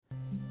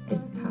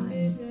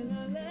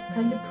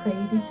trying to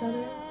praise each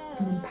other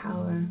and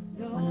empower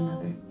one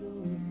another.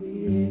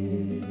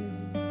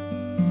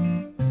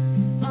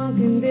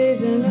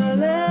 Unconditional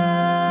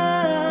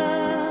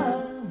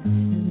love,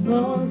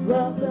 most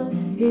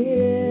welcome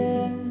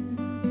here.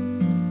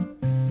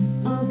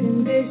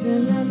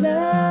 Unconditional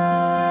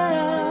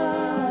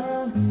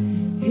love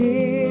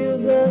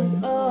heals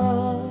us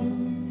all,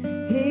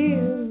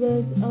 heals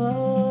us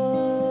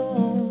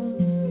all,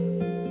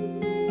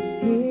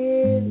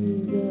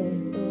 heals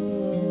us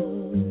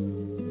all.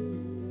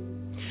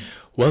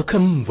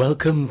 Welcome,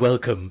 welcome,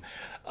 welcome.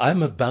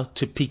 I'm about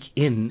to peek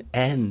in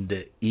and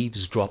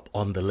eavesdrop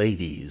on the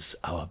ladies,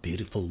 our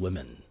beautiful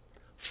women.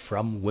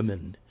 From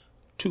women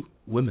to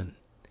women.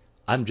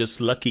 I'm just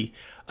lucky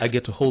I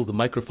get to hold the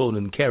microphone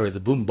and carry the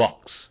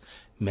boombox.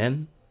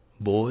 Men,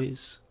 boys,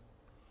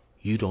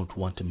 you don't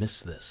want to miss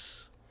this.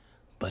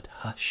 But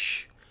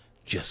hush,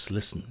 just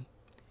listen.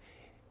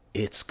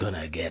 It's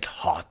gonna get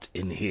hot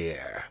in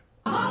here.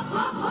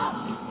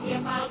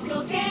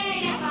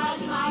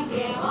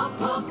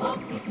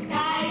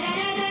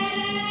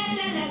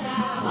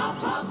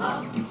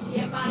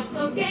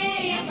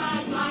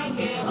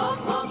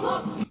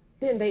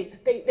 Then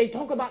they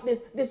talk about this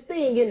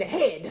thing in the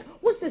head.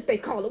 What's this they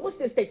call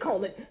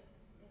it?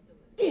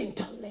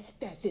 Intellect.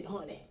 That's it,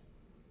 honey.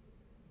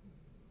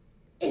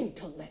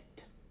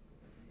 Intellect.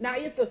 Now,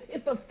 if the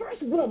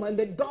first woman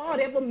that God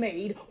ever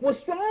made was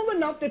strong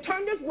enough to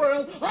turn this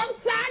world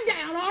upside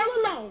down all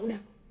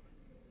alone,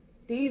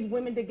 these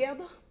women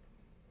together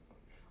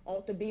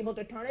ought to be able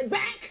to turn it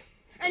back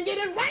and get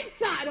it right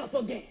side up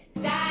again.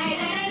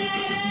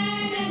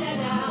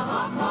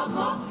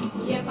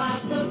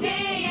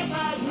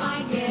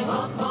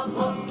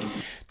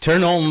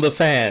 Turn on the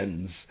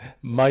fans.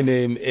 My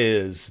name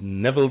is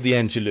Neville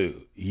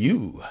DeAngelou.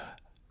 You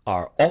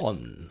are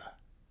on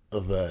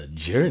the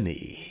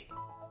journey.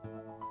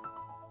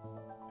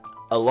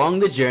 Along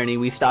the journey,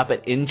 we stop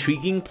at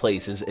intriguing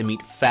places and meet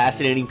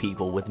fascinating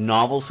people with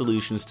novel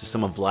solutions to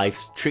some of life's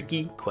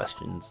tricky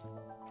questions.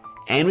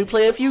 And we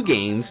play a few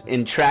games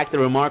and track the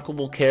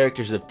remarkable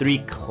characters of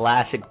 3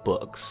 classic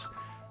books: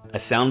 A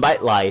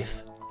Soundbite Life,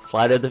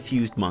 Flight of the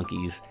Fused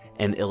Monkeys,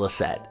 and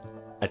ILICET,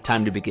 A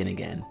Time to Begin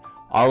Again,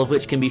 all of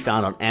which can be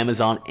found on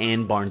Amazon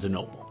and Barnes &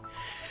 Noble.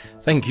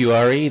 Thank you,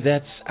 Ari.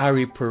 That's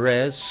Ari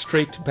Perez,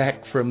 straight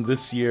back from this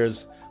year's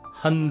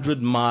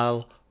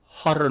 100-mile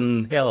Hotter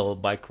Hell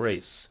by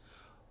Grace.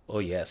 Oh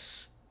yes,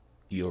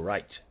 you're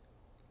right.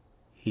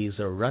 He's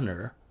a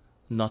runner,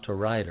 not a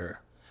rider.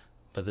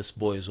 But this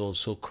boy is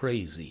also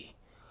crazy.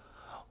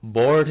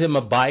 Bored him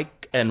a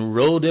bike and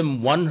rode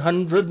him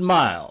 100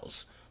 miles.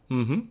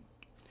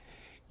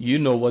 You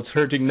know what's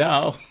hurting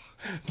now.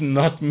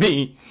 Not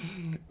me.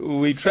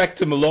 We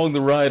tracked him along the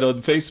ride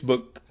on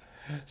Facebook,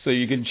 so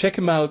you can check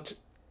him out.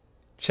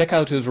 Check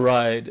out his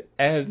ride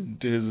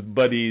and his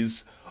buddies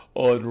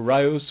on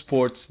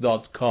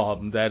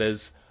ryosports.com. That is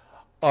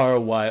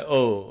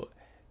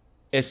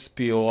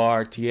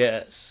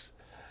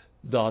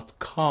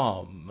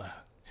RYOSPORTS.com.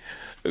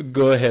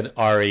 Go ahead,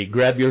 Ari.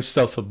 Grab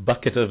yourself a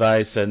bucket of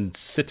ice and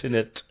sit in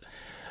it.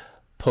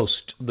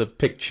 Post the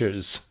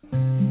pictures.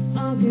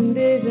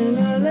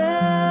 Unconditional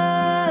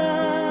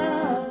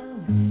love,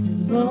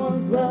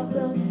 most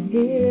welcome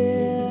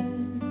here.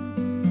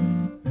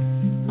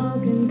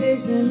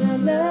 Unconditional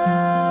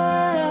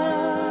love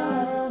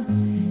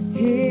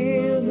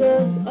heals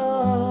us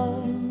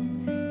all,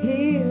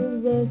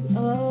 heals us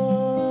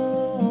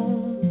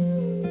all,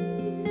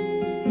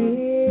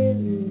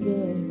 heals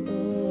us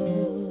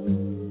all.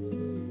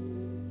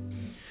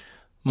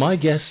 My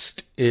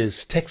guest is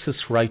Texas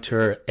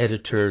writer,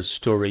 editor,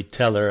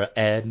 storyteller,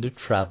 and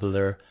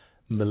traveler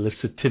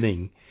Melisa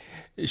Tinning.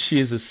 She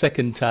is a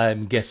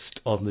second-time guest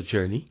on the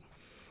journey.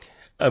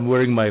 I'm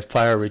wearing my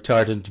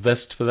fire-retardant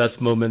vest for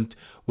that moment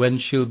when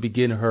she'll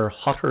begin her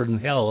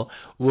hotter-than-hell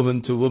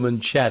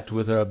woman-to-woman chat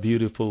with our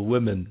beautiful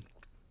women.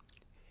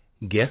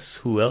 Guess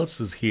who else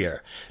is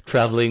here,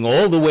 traveling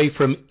all the way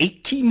from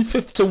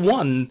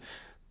 1851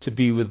 to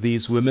be with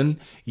these women?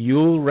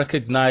 You'll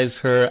recognize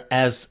her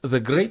as the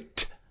great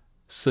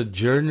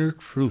Sojourner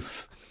Truth.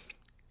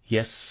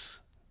 Yes,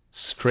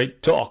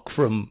 straight talk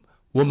from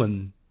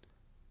woman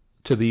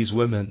to these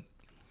women.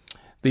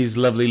 These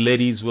lovely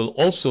ladies will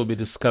also be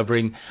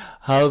discovering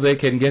how they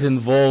can get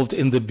involved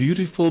in the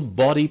Beautiful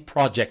Body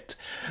Project,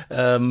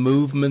 a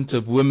movement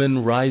of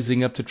women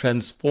rising up to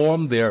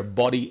transform their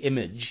body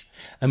image,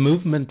 a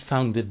movement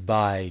founded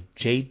by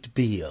Jade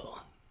Beall.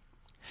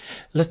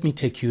 Let me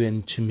take you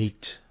in to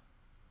meet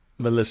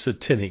Melisa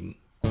Tinning.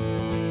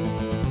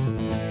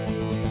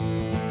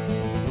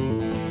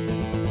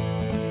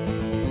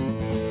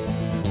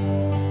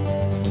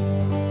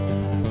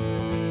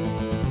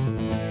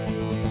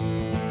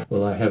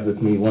 Well, I have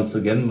with me once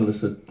again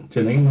Melisa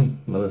Tinning.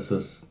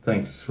 Melisa,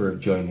 thanks for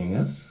joining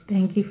us.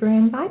 Thank you for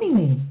inviting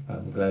me.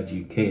 I'm glad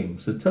you came.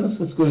 So tell us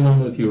what's going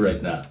on with you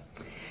right now.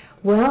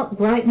 Well,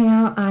 right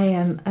now I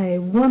am a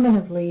woman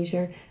of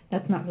leisure.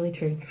 That's not really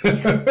true.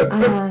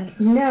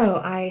 No,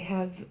 I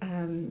have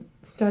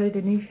started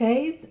a new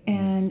phase,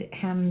 and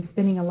am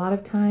spending a lot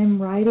of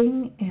time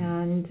writing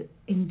and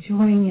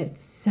enjoying it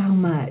so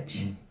much.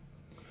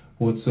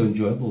 What's so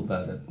enjoyable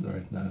about it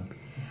right now?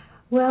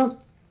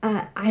 Well,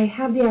 I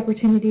have the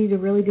opportunity to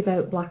really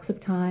devote blocks of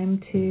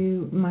time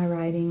to my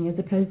writing, as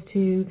opposed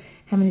to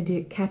having to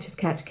do catch as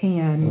catch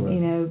can, right. you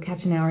know,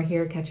 catch an hour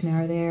here, catch an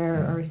hour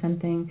there, or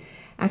something.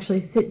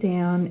 Actually sit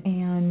down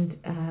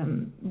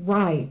and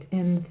write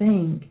and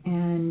think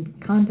and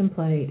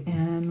contemplate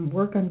and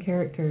work on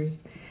characters.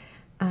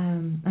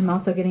 I'm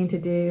also getting to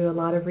do a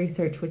lot of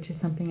research, which is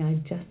something I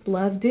just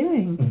love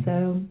doing,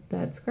 so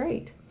that's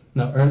great.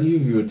 Now, earlier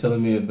you were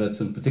telling me about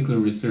some particular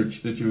research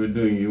that you were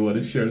doing. You want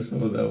to share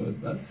some of that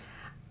with us?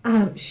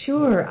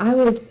 Sure. I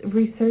was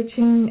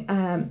researching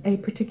a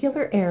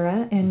particular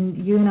era,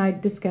 and you and I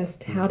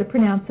discussed how to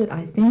pronounce it.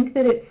 I think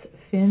that it's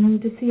fin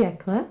de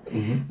siècle,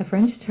 a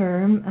French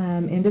term,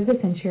 end of the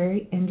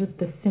century,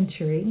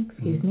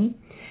 excuse me.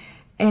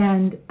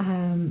 And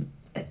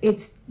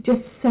it's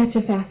just such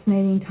a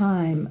fascinating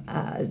time.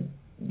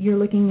 You're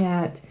looking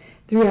at,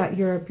 throughout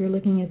Europe, you're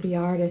looking at the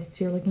artists,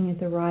 you're looking at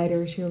the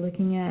writers, you're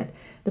looking at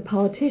the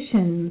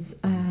politicians,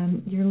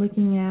 you're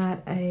looking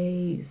at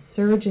a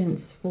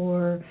surgence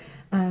for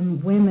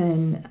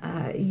women.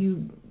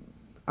 You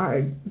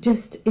are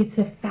just, it's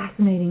a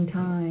fascinating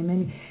time.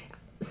 And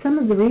some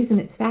of the reason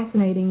it's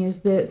fascinating is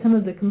that some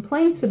of the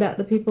complaints about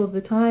the people of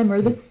the time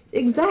are the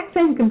exact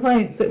same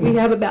complaints that we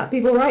have about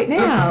people right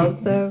now.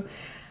 So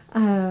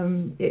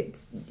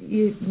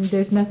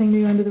there's nothing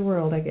new under the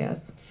world, I guess.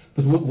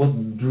 But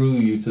what drew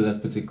you to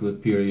that particular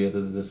period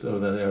of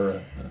that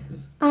era?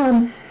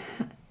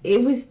 It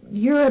was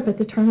Europe at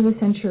the turn of the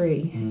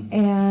century,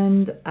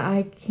 and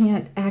I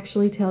can't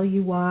actually tell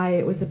you why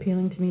it was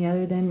appealing to me,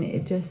 other than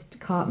it just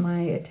caught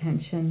my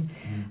attention.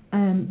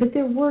 But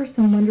there were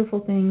some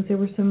wonderful things. There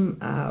were some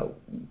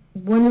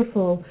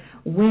wonderful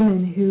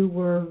women who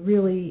were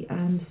really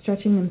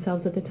stretching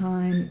themselves at the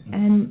time.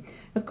 And,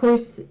 of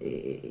course,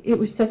 it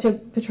was such a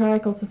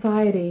patriarchal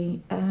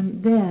society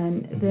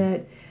then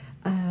that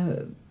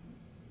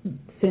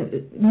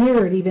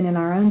mirrored even in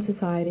our own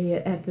society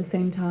at the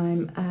same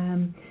time.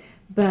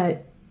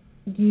 But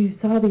you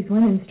saw these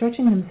women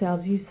stretching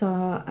themselves. You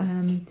saw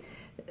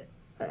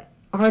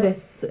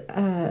artists,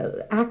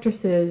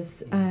 actresses,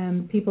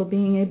 people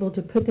being able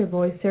to put their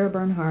voice, Sarah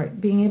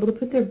Bernhardt, being able to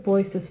put their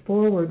voices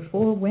forward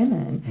for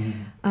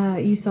women.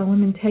 You saw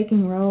women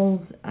taking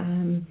roles.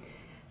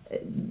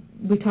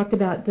 We talked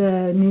about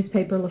the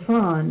newspaper Le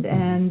Fond,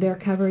 and their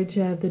coverage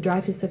of the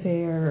Dreyfus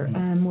Affair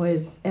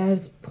was as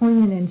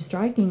poignant and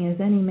striking as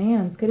any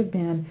man's could have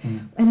been.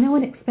 And no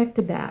one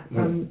expected that.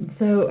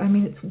 So, I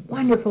mean, it's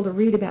wonderful to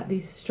read about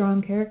these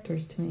strong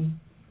characters to me.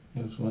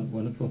 It was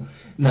wonderful.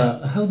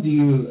 Now, how do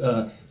you,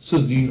 do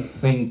you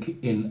think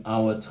in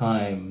our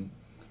time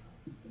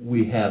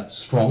we have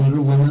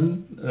stronger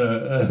women?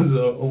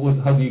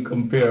 How do you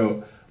compare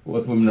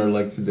what women are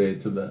like today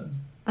to that?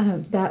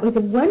 That was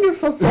a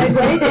wonderful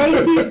segue.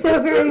 Thank you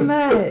so very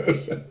much.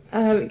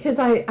 Because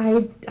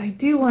I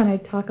do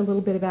want to talk a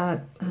little bit about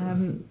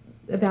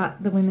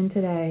the women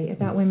today,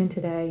 about women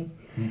today.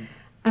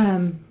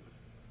 I'm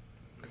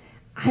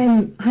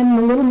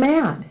a little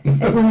mad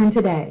at women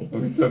today.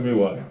 Tell me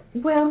why.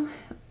 Well,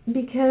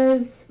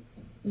 because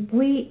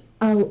we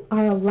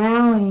are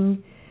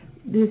allowing,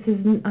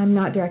 I'm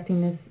not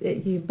directing this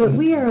at you, but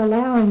we are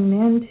allowing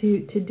men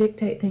to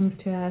dictate things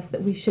to us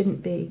that we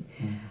shouldn't be.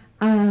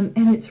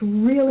 And it's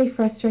really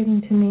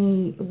frustrating to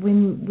me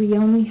when we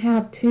only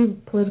have two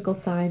political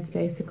sides,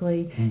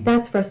 basically.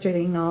 That's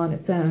frustrating all on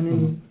its own,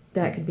 and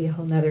that could be a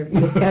whole other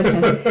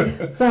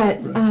discussion.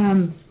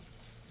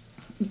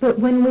 But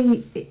when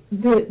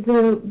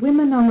the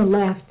women on the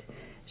left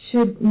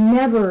should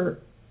never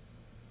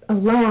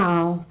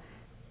allow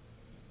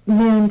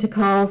men to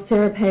call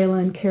Sarah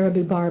Palin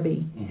Caribou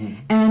Barbie.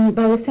 And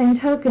by the same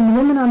token, the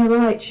women on the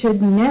right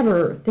should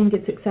never think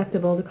it's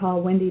acceptable to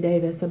call Wendy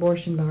Davis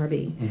Abortion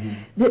Barbie.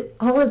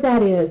 All of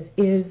that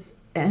is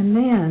a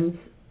man's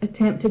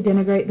attempt to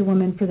denigrate the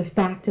woman for the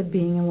fact of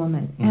being a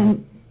woman.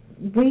 And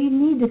we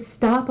need to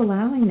stop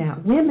allowing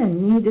that.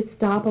 Women need to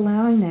stop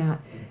allowing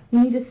that. We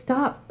need to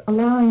stop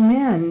allowing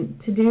men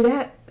to do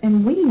that,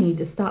 and we need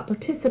to stop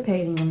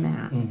participating in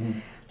that.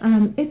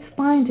 It's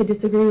fine to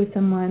disagree with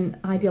someone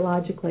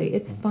ideologically.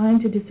 It's fine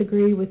to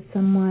disagree with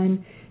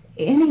someone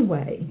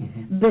anyway.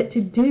 But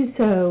to do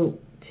so,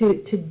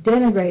 to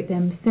denigrate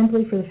them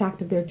simply for the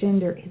fact of their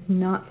gender is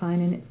not fine,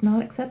 and it's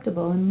not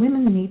acceptable. And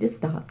women need to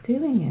stop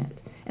doing it.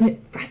 And it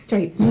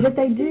frustrates me that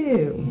they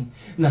do.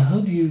 Now,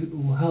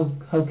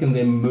 how can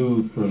they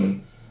move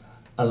from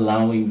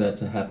allowing that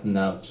to happen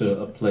now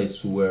to a place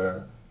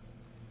where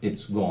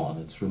it's gone,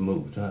 it's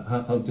removed?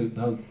 How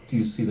do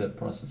you see that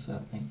process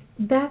happening?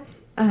 That's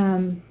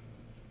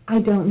I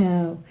don't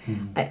know.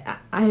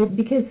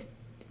 Because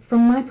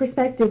from my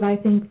perspective, I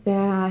think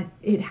that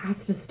it has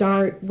to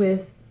start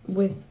with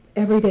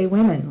everyday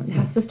women. It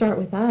has to start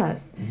with us.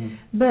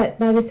 But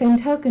by the same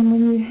token,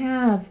 when you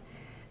have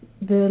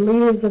the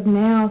leaders of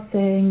now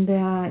saying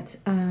that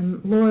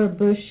Laura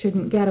Bush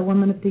shouldn't get a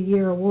Woman of the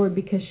Year award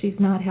because she's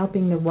not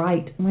helping the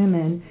right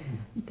women.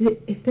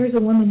 If there's a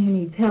woman who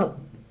needs help,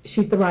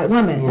 she's the right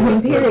woman. Right, I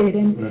mean, period. right,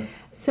 And right.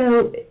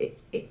 so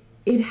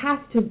it has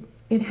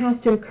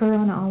to occur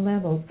on all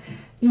levels.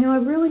 You know, I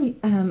really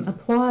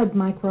applaud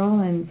Mike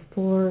Rollins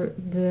for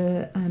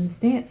the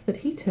stance that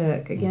he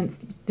took against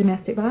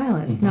domestic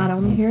violence, not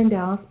only here in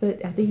Dallas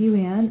but at the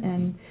UN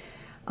and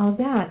all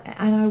that.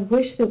 And I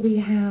wish that we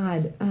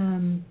had,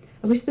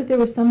 I wish that there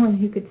was someone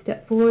who could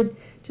step forward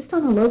just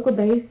on a local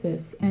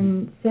basis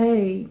and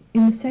say,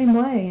 in the same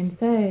way, and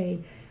say,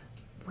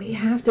 we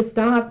have to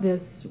stop this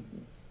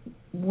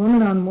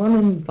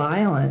woman-on-woman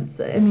violence.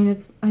 I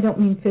mean, I don't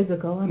mean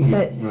physical,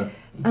 but Right.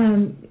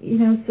 you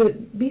know, so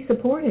be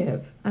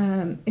supportive.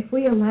 If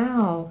we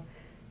allow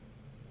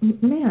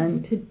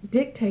men to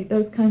dictate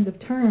those kinds of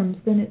terms,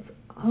 then it's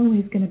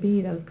always going to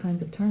be those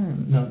kinds of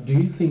terms. Now, do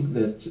you think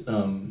that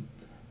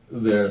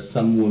there are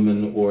some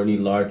women or any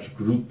large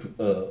group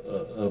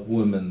of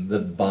women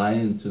that buy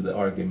into the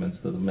arguments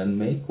that the men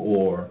make,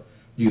 or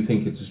do you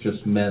think it's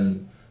just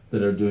men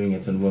that are doing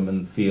it and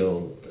women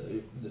feel...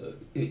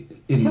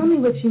 Tell me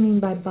what you mean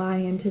by buy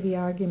into the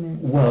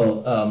argument.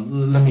 Well,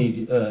 let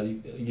me,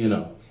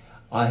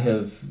 I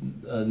have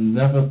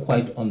never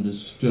quite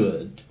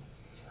understood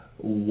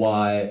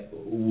why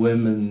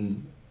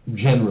women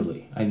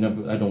generally, I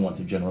don't want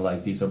to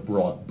generalize, these are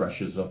broad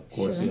brushes, of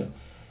course, Sure.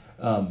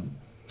 yeah.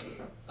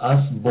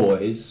 Us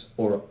boys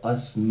or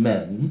us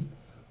men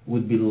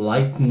would be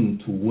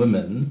likened to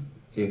women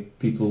if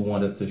people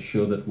wanted to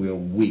show that we are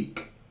weak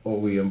or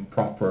we are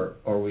improper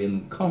or we're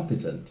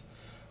incompetent.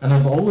 And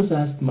I've always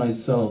asked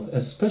myself,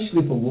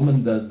 especially if a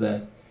woman does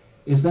that,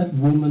 is that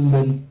woman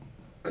then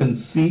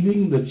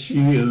conceding that she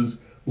is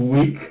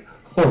weak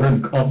or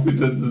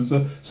incompetent? And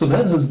so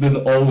that has been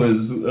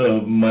always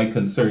my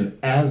concern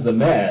as a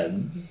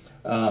man,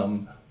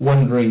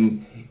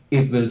 wondering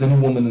if there's any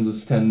woman who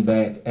will stand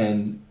back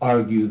and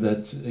argue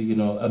that,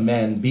 a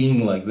man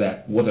being like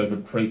that, whatever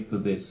trait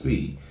that they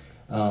see,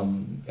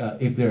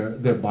 if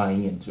they're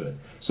buying into it.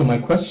 So my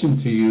question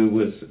to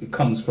you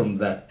comes from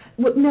that.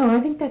 Well, no,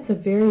 I think that's a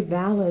very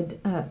valid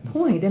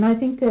point, and I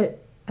think that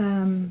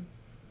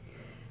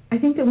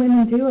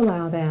women do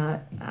allow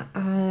that,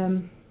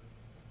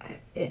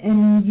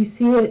 and you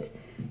see it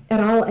at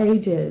all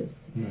ages.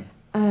 Yeah.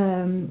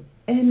 And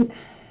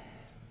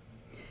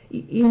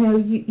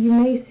you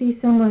may see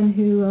someone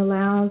who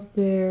allows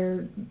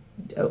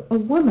a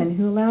woman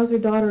who allows her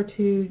daughter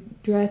to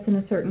dress in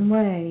a certain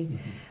way.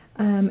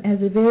 As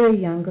a very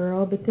young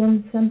girl, but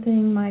then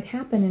something might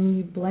happen and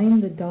you blame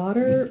the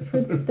daughter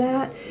for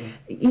that.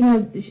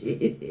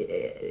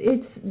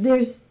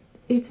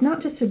 It's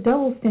not just a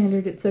double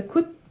standard; it's a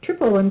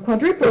triple and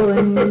quadruple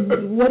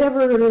and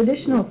whatever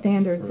additional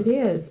standards it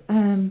is.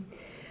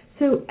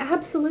 So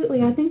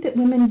absolutely, I think that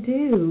women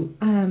do.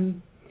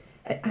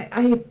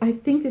 I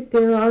think that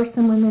there are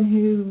some women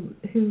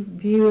who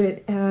view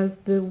it as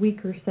the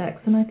weaker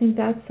sex, and I think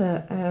that's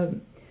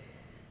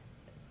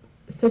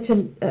such a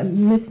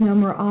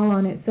misnomer all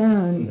on its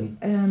own.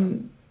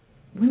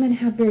 Women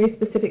have very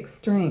specific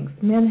strengths.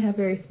 Men have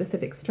very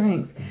specific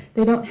strengths.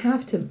 They don't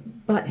have to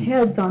butt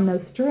heads on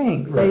those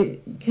strengths.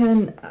 Right. They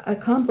can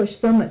accomplish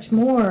so much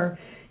more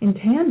in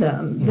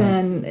tandem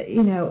than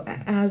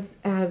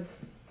as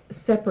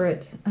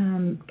separate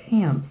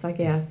camps, I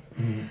guess.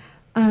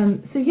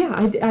 So yeah,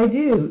 I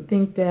do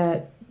think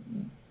that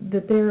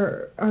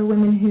there are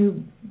women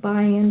who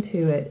buy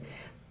into it,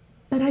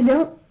 but I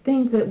don't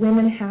think that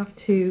women have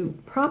to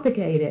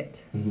propagate it.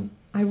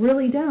 I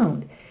really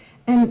don't.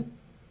 And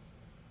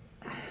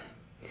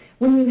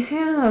when you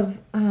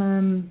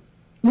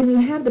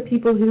have the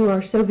people who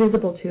are so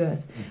visible to us,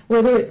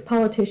 whether it's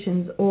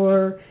politicians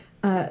or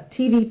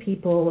TV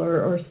people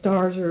or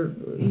stars or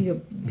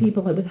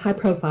people with high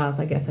profiles,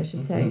 I guess I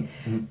should say,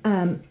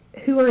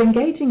 who are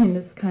engaging in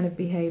this kind of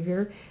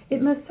behavior,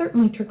 it most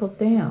certainly trickles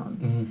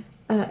down.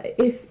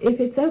 If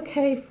it's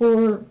okay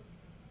for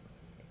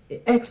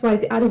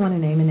XYZ, I don't want to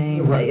name a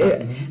name,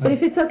 but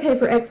if it's okay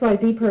for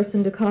XYZ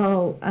person to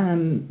call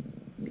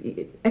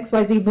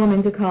XYZ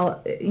woman to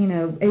call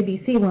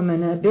ABC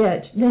woman a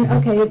bitch, then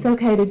okay, it's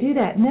okay to do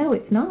that. No,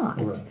 it's not.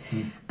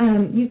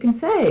 You can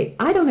say,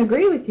 I don't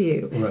agree with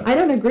you. I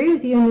don't agree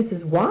with you, and this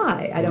is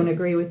why I don't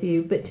agree with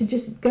you. But to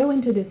just go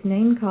into this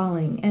name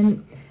calling,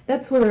 and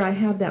that's where I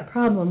have that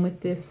problem with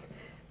this.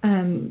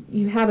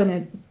 You have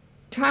an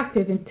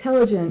attractive,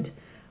 intelligent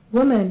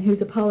woman who's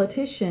a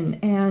politician,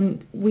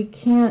 and we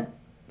can't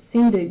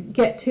seem to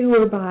get to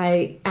her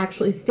by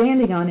actually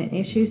standing on an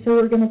issue, so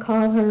we're going to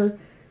call her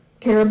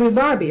Caribou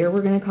Barbie, or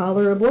we're going to call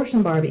her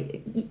Abortion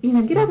Barbie.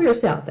 Get over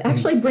yourself.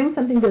 Actually bring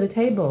something to the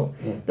table.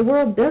 The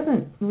world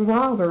doesn't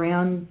revolve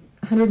around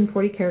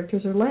 140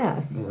 characters or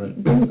less.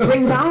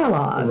 Bring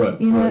dialogue,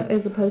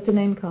 as opposed to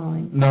name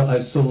calling. No,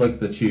 I so like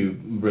that you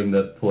bring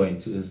that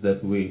point, is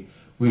that we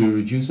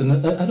reduce, and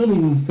I don't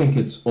even think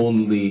it's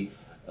only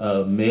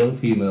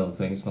male-female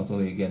thing. It's not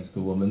only against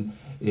the woman.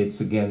 it's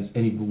against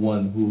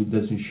anyone who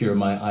doesn't share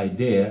my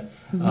idea.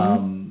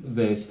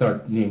 They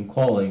start name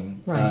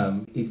calling.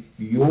 Right. If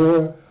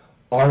your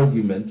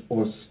argument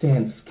or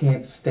stance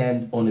can't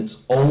stand on its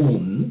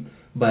own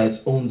by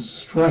its own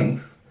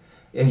strength,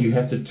 and you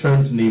have to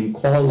turn to name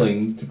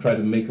calling to try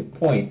to make a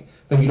point,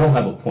 then you don't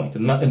have a point.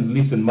 And not, at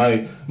least in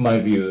my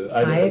view,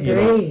 I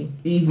agree.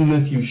 Even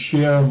if you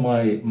share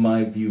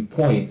my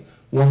viewpoint,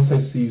 once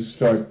I see you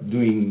start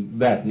doing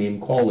that name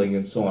calling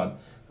and so on,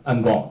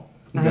 I'm gone.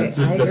 That's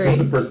I agree.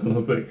 That's a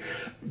personal thing.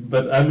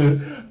 But I'm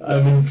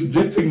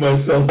interjecting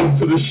myself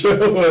into the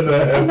show and I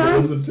have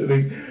Melisa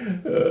Tinning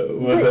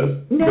with us.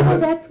 No,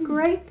 that's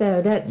great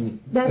though.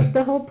 That's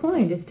the whole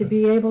point, is to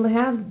be able to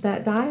have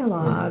that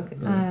dialogue.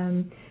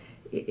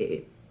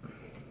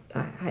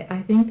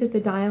 I think that the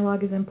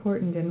dialogue is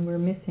important, and we're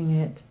missing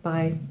it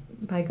by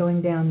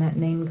going down that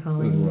name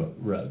calling.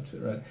 Right.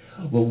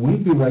 Well, we'll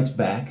be right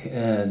back,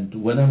 and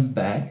when I'm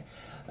back,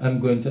 I'm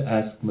going to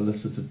ask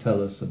Melisa to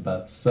tell us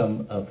about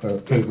some of her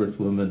favorite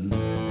women.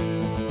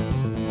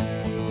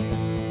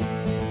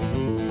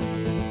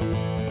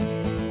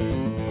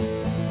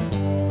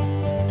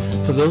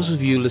 For those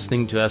of you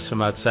listening to us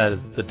from outside of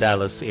the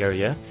Dallas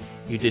area,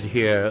 you did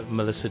hear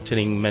Melisa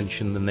Tinning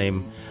mention the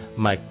name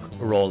Mike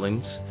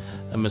Rawlings.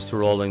 Mr.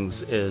 Rawlings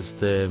is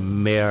the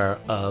mayor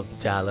of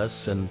Dallas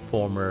and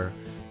former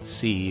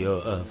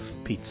CEO of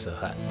Pizza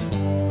Hut.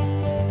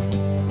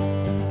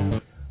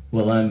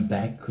 Well, I'm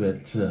back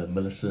with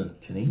Melisa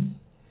Tinning.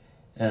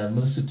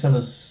 Melisa, tell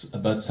us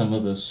about some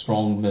of the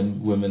strong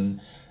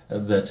women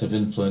that have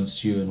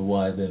influenced you and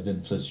why they've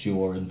influenced you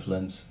or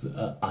influenced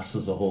us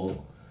as a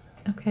whole.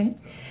 Okay.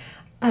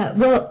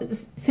 Well,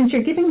 since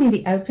you're giving me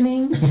the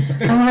opening,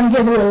 I want to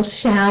give a little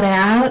shout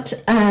out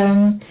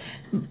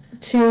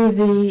to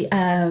the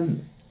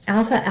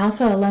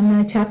Alpha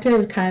Alumni Chapter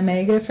of Chi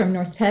Omega from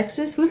North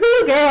Texas.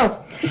 Woohoo, girls!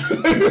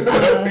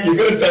 You're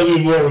going to tell me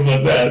more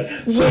about that.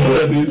 Some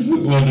of these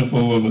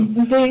wonderful women.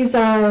 These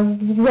are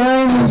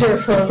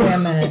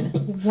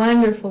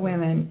wonderful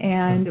women,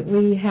 and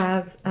we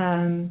have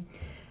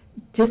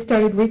just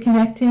started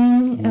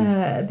reconnecting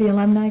the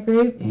alumni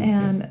group,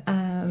 and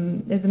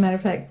as a matter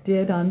of fact,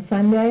 did on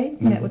Sunday,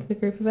 met with the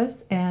group of us,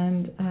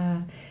 and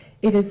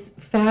it is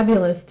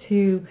fabulous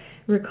to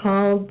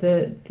recall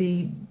the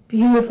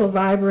beautiful,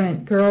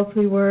 vibrant girls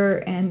we were,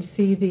 and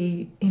see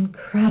the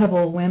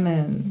incredible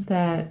women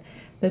that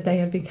they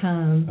have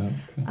become.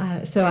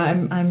 Okay. So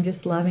I'm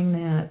just loving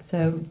that.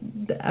 So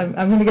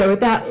I'm going to go with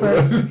that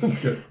first.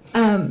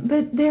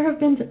 But there have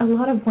been a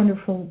lot of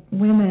wonderful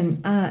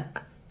women.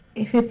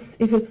 If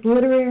it's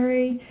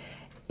literary,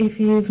 if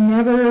you've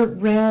never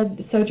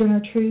read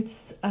Sojourner Truth's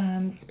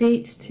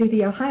speech to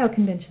the Ohio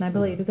Convention, I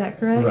believe, is that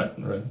correct?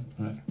 Right.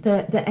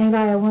 The Ain't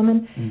I a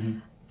Woman? Mm-hmm.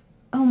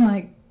 Oh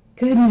my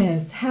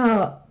goodness,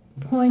 how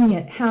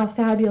poignant, how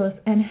fabulous,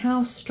 and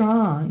how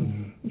strong.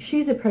 Mm-hmm.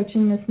 She's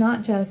approaching this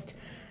not just,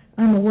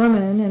 I'm a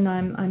woman and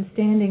I'm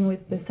standing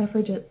with the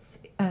suffragists.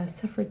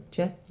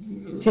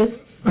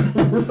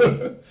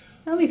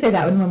 Let me say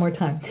that one more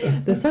time.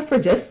 The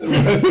suffragists.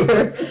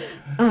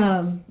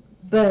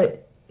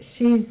 But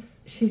she's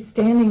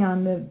standing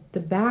on the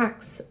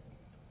backs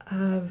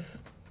of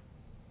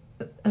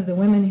the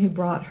women who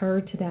brought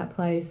her to that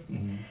place,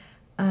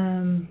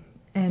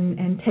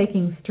 and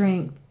taking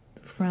strength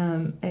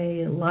from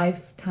a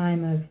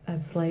lifetime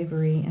of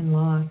slavery and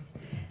loss,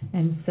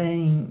 and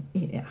saying,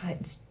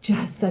 it's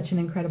just such an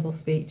incredible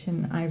speech,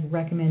 and I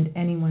recommend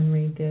anyone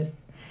read this.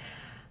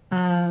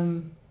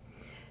 The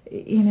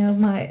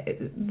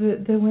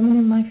women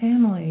in my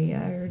family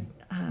are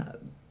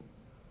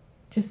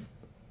just,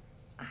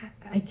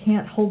 I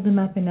can't hold them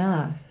up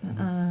enough.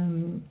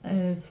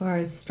 As far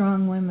as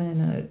strong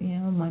women,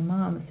 my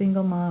mom, a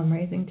single mom,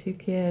 raising 2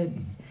 kids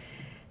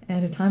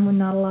at a time when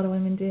not a lot of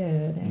women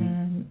did,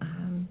 and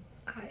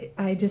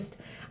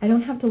I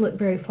don't have to look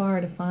very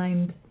far to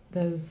find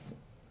those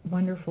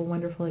wonderful,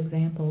 wonderful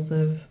examples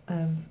of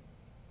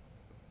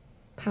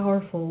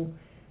powerful,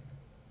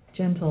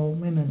 gentle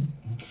women.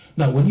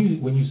 Now, when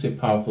you say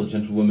powerful,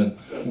 gentle women,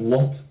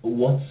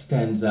 what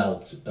stands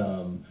out,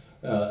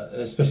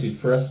 especially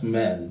for us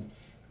men?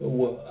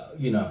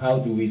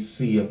 How do we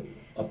see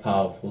a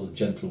powerful,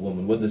 gentle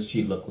woman? What does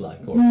she look like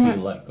or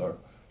feel like? Or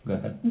go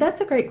ahead. That's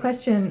a great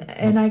question,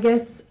 and I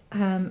guess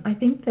I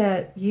think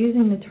that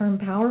using the term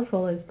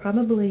powerful is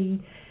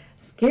probably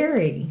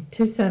scary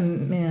to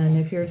some men.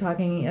 If you're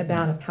talking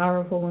about a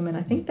powerful woman,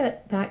 I think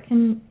that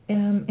can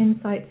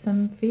incite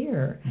some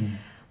fear.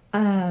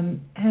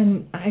 And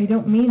I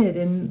don't mean it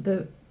in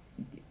the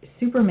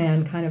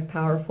Superman kind of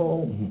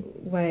powerful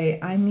way.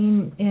 I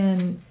mean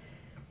in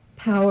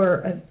power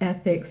of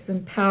ethics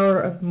and power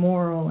of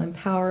moral and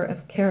power of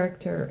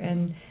character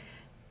and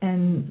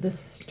the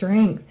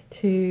strength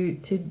to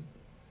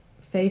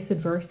face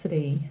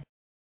adversity.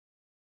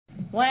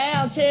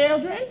 Well,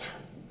 children,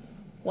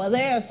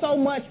 there's so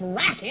much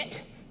racket,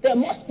 there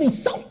must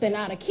be something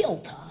out of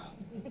kilter.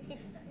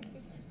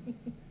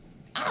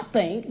 I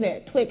think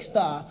that twixt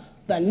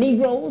the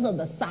Negroes of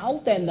the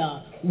South and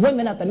the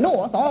women of the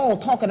North all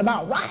talking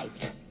about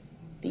rights,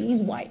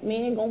 These white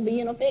men gonna be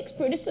in effect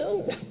pretty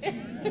soon.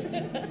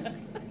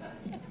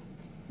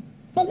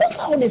 But what's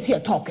all this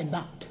here talking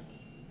about?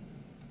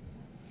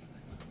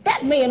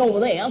 That man over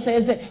there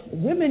says that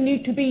women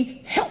need to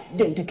be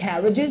helped into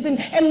carriages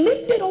and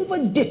lifted over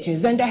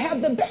ditches and to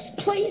have the best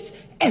place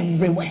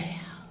everywhere.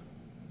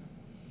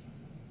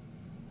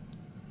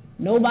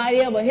 Nobody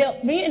ever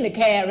helped me in the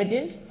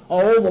carriages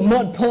or over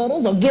mud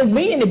puddles or give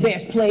me any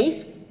best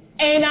place.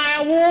 Ain't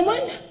I a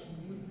woman?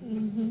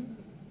 Mm-hmm.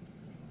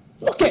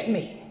 Look at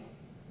me.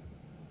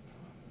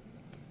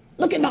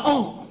 Look at my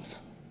arms.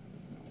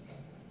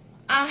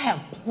 I have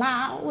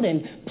plowed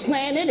and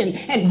planted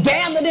and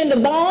gathered in the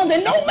barns,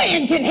 and no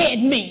man can head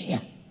me.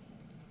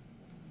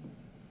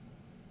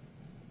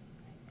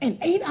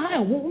 And ain't I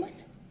a woman?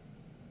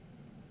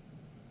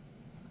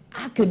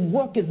 I could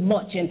work as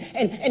much and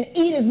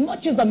eat as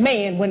much as a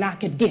man when I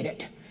could get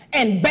it,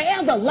 and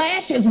bear the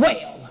lash as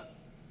well.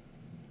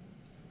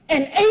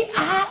 And ain't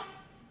I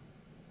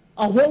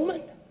a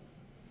woman?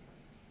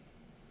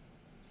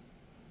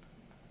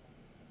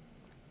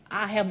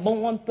 I have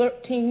borne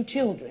 13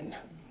 children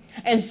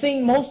and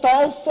seen most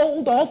all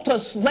sold off to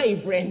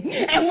slavery.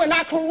 And when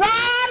I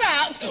cried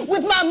out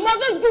with my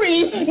mother's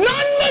grief,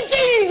 none but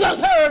Jesus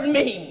heard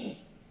me.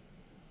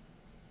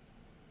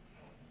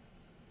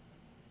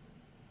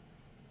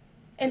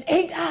 And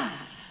ain't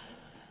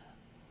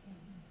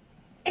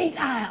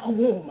I a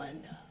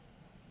woman?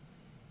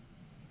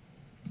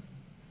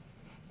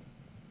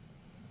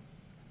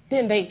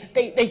 Then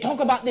they talk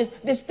about this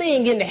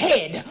thing in the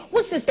head.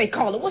 What's this they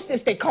call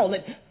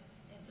it?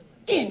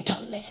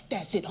 Intellect.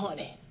 That's it,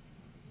 honey.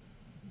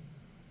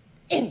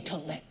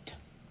 Intellect.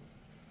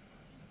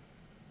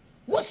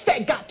 What's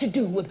that got to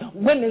do with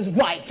women's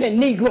rights and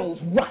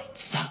Negroes' rights?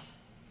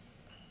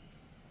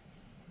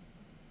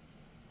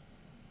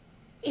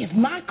 If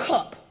my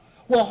cup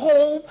will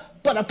hold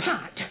but a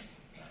pint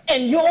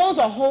and yours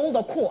will hold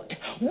a quart,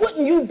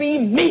 wouldn't you be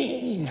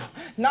mean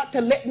not to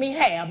let me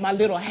have my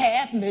little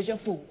half measure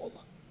full?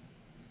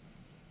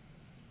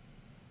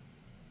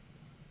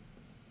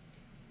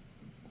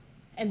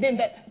 And then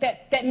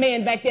that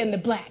man back there in the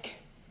black,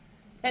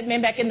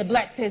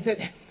 says that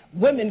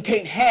women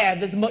can't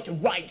have as much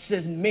rights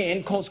as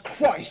men because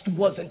Christ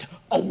wasn't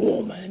a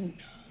woman.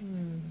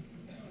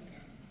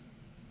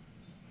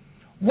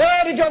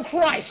 Where did your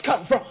Christ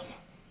come from?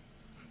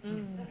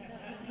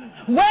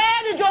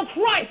 Where did your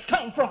Christ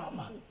come from?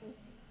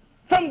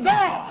 From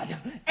God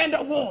and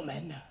a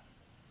woman.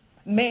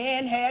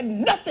 Man had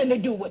nothing to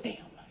do with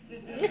him.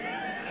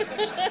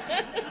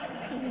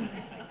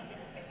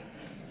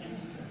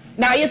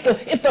 Now, if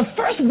the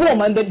first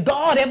woman that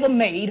God ever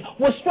made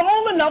was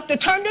strong enough to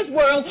turn this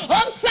world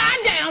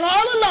upside down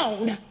all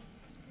alone,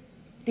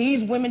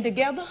 these women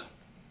together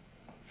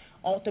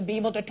ought to be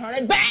able to turn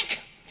it back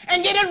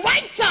and get it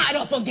right side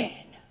up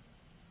again.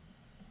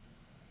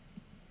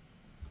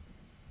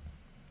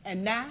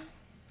 And now,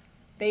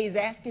 they's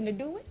asking to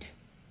do it.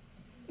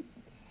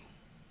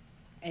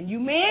 And you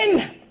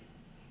men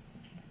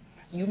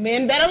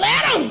better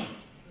let them.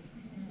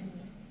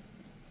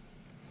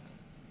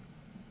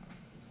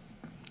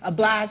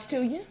 Obliged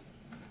to you.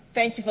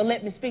 Thank you for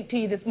letting me speak to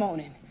you this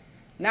morning.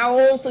 Now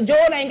old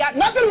Sojourner ain't got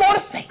nothing more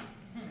to say.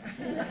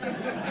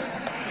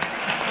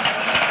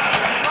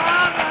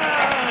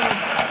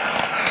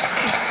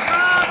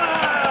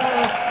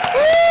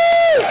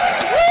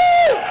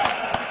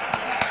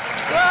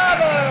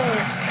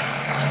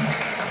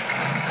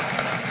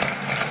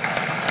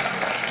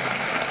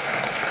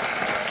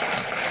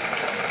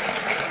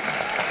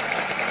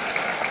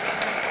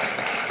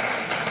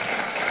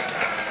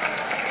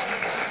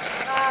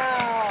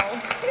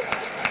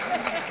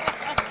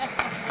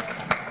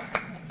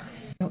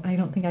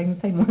 I can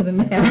say more than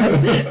that.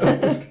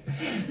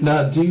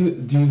 Now, do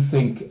you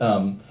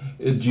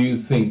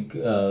think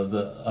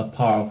a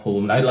powerful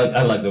woman?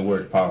 I like the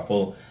word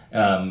powerful,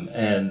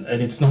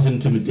 and it's not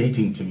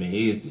intimidating to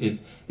me.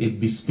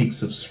 It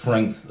bespeaks of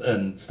strength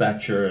and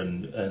stature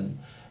and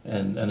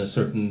a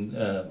certain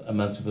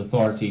amount of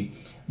authority.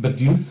 But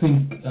do you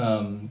think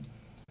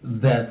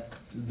that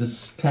the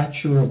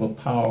stature of a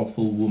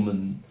powerful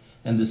woman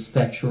and the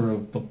stature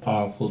of a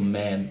powerful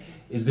man,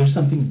 is there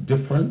something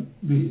different,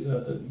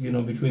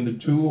 between the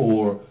two,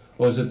 or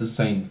is it the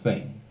same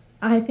thing?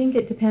 I think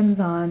it depends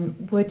on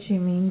what you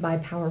mean by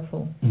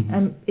powerful.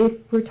 Mm-hmm.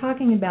 If we're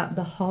talking about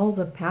the halls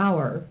of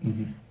power,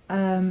 mm-hmm.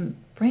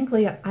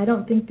 Frankly, I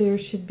don't think there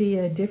should be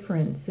a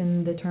difference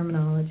in the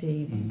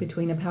terminology mm-hmm.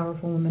 between a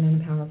powerful woman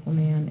and a powerful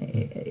man.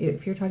 Mm-hmm.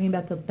 If you're talking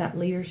about that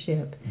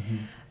leadership,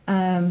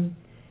 mm-hmm.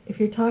 If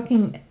you're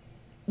talking,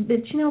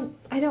 but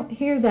I don't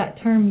hear that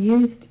term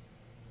used.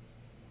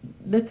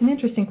 That's an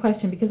interesting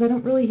question, because I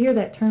don't really hear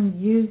that term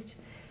used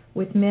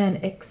with men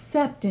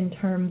except in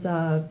terms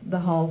of the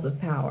halls of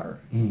power,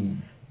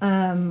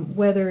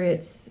 whether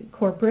it's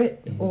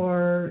corporate mm-hmm.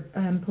 or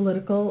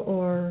political,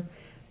 or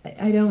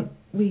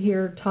we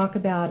hear talk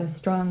about a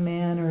strong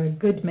man or a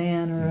good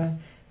man or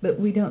but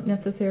we don't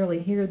necessarily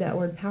hear that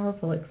word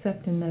powerful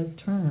except in those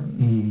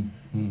terms.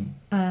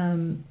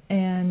 Mm-hmm.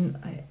 And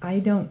I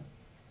don't.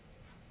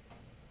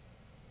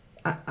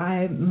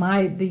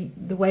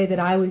 the way that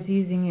I was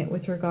using it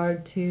with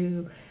regard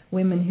to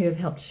women who have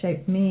helped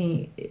shape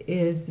me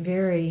is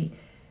very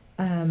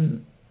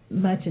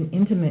much an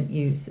intimate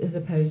use as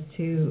opposed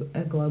to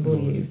a global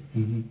use.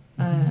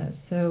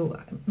 So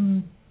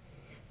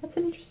that's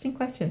an interesting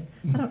question.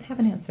 I don't have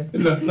an answer.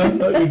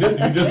 No, you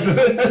just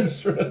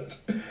answered it.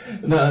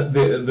 Now,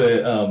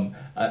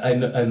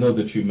 I know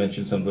that you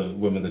mentioned some of the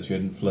women that you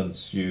influenced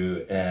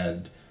you,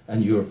 and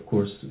you're of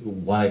course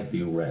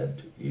widely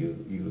read. You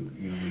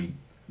read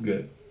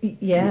good.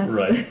 Yeah.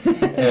 Right.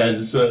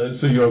 And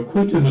so you're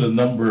acquainted with a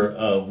number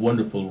of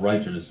wonderful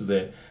writers.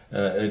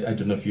 I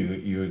don't know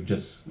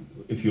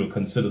if you'll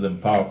consider them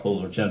powerful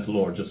or gentle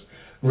or just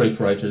great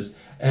writers.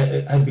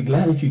 I'd be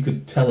glad if you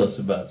could tell us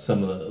about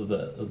some of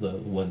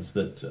the ones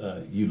that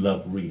you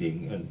love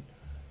reading. And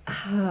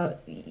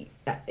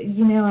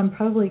I'm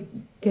probably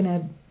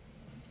gonna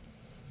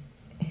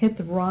hit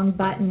the wrong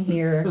button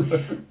here,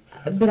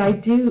 but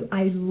I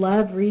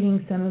love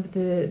reading some of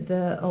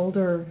the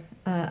older.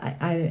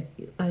 I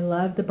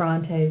love the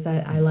Brontes.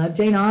 I love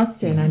Jane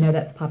Austen. I know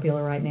that's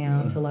popular right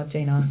now to love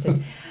Jane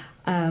Austen,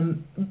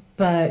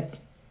 but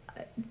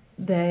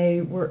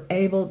they were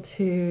able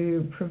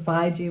to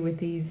provide you with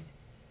these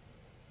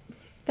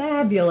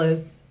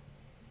fabulous,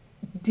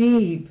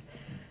 deep,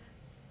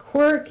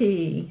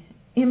 quirky,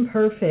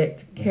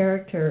 imperfect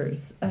characters,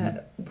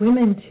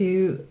 women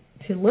to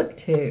look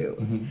to,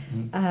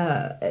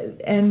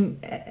 and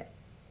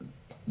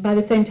by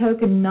the same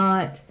token,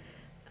 not.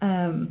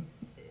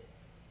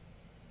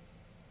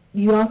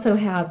 You also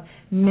have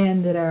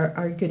men that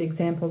are good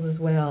examples as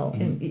well,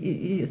 and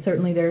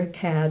certainly there are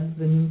cads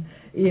and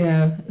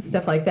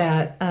stuff like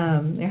that.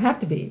 There have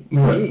to be.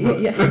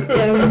 When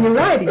you're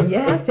writing, you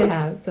have to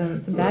have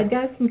some bad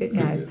guys, some good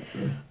guys.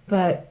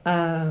 But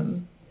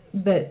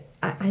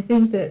I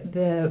think that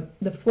the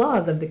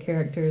flaws of the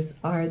characters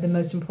are the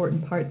most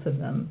important parts of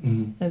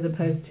them, as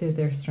opposed to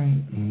their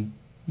strengths.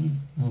 I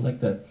like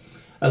that.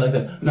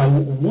 Now,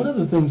 one of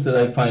the things that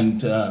I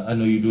find, I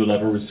know you do a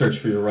lot of research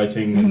for your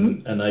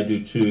writing, and I do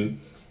too,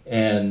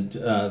 and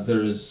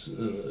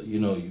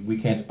we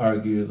can't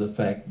argue the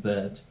fact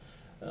that,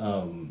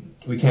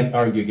 we can't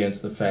argue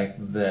against the fact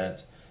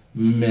that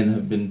men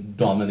have been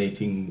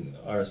dominating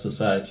our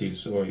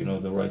societies or,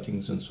 the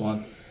writings and so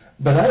on.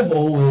 But I've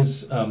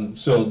always,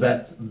 so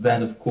that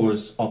of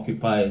course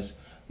occupies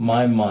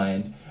my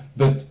mind,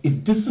 but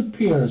it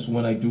disappears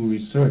when I do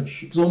research.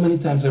 So many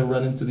times I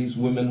run into these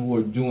women who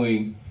are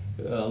doing,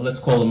 let's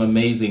call them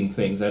amazing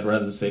things. I'd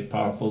rather say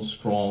powerful,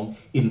 strong,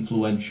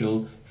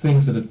 influential,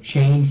 things that have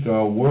changed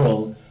our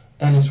world.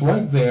 And it's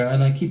right there,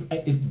 and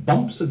it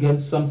bumps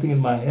against something in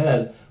my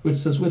head which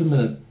says, wait a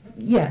minute.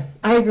 Yes,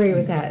 I agree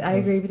with that. I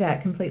agree with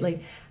that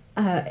completely.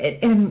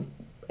 And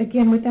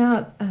again,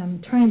 without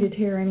trying to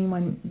tear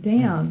anyone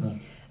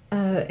down,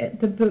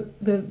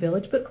 the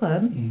Village Book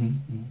Club,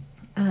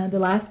 the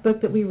last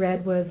book that we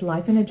read was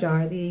Life in a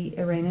Jar, the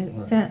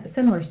Irena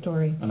Senor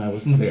story. And I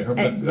wasn't there.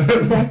 And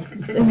that's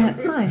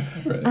fine.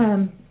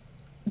 Right.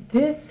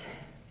 This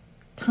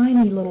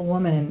tiny little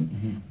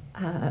woman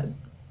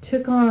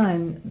took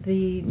on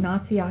the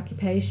Nazi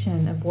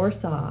occupation of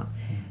Warsaw,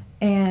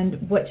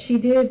 and what she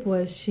did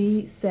was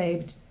she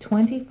saved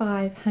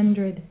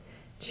 2,500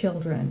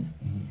 children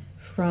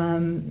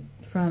from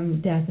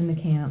death in the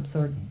camps,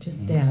 or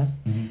just death.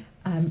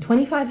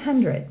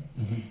 2,500.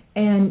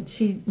 And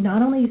she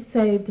not only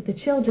saved the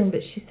children,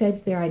 but she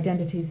saved their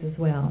identities as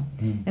well.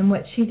 And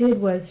what she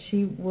did was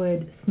she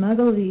would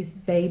smuggle these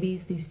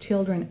babies, these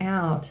children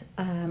out,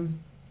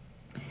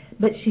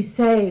 but she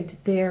saved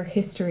their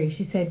history,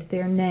 she saved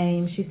their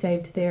name, she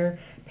saved their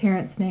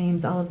parents'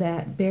 names, all of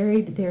that,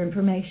 buried their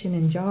information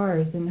in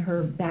jars in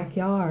her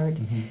backyard,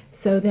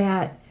 so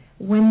that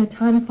when the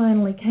time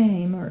finally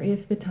came, or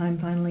if the time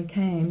finally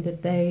came,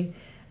 that they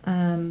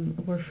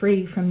were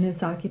free from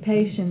this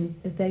occupation,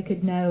 that they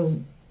could know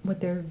what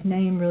their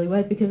name really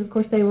was, because of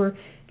course they were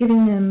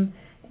giving them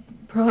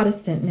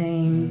Protestant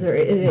names, or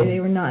they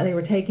were not. They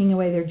were taking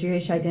away their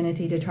Jewish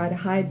identity to try to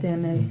hide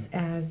them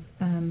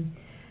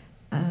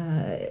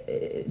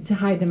to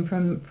hide them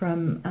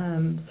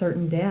from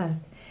certain death.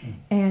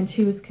 And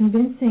she was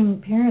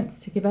convincing parents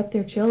to give up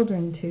their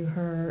children to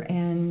her,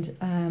 and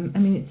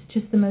it's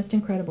just the most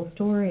incredible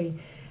story.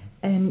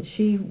 And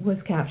she was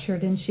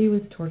captured, and she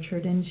was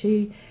tortured, and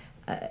she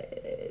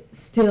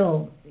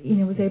still,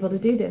 was able to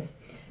do this.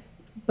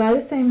 By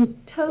the same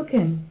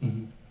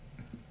token,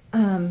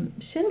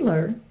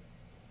 Schindler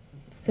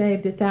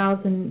saved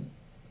 1,000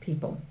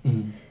 people.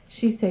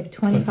 She saved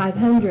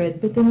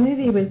 2,500, but the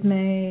movie was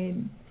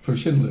made for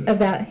Schindler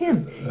about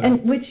him,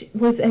 and which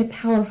was a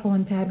powerful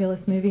and fabulous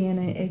movie and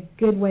a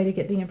good way to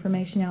get the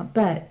information out.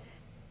 But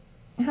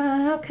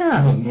how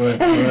come?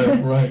 Right.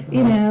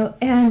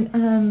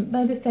 And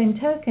by the same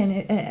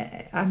token,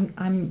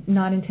 I'm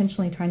not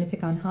intentionally trying to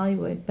pick on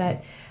Hollywood,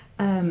 but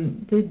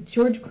the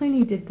George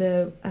Clooney did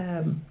the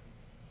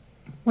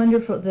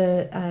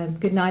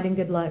Good Night and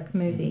Good Luck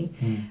movie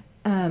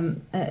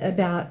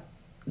about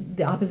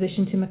the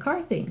opposition to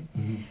McCarthy.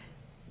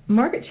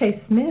 Margaret Chase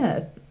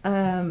Smith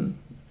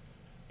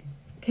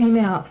came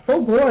out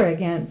full bore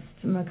against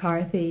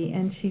McCarthy,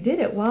 and she did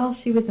it while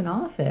she was in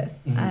office.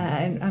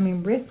 I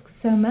mean, risked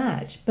so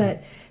much,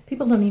 but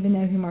people don't even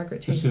know who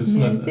Margaret Chase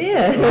Smith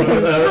is.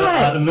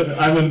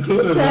 I'm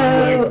included.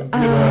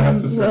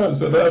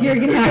 You're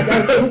gonna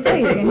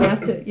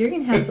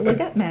have to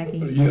look up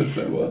Maggie. Yes,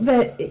 I will.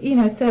 But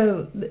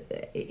so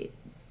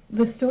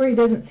the story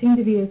doesn't seem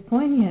to be as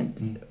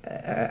poignant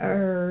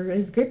or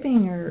as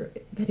gripping,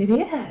 but it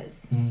is.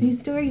 These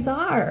stories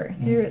are.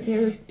 They're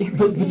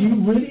But do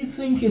you really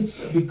think it's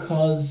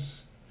because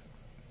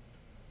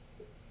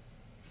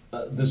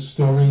the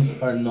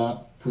stories are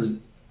not?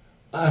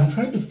 I'm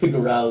trying to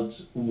figure out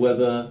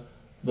whether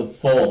the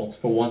fault,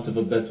 for want of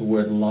a better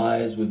word,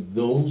 lies with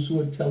those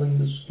who are telling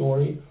the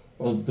story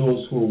or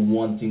those who are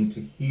wanting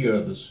to hear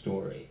the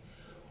story.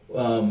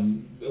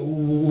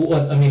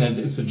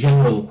 It's a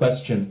general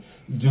question.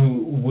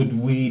 Would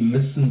we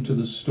listen to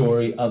the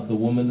story of the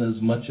woman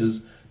as much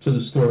as to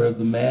the story of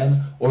the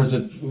man, or is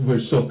it we're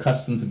so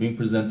accustomed to being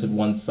presented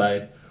one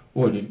side?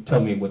 Or tell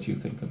me what you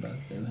think about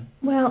it.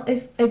 Well,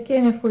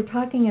 if we're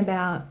talking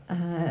about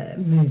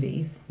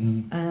movies,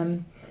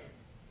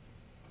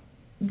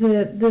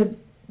 the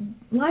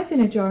Life in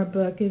a Jar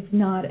book is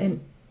not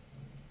an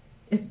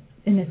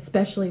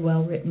especially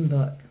well written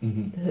book.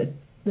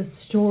 The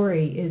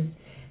story is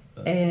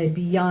a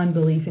beyond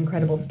belief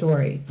incredible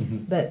story,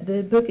 but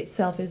the book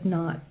itself is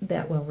not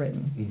that well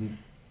written.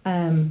 So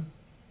I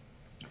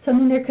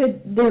mean,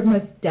 there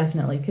most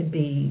definitely could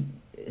be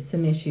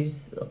some issues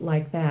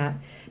like that.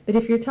 But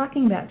if you're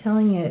talking about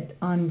telling it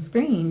on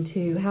screen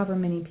to however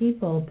many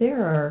people,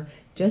 there are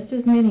just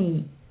as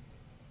many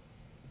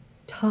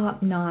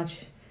top-notch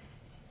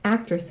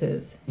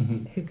actresses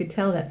who could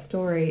tell that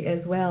story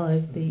as well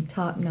as the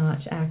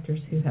top-notch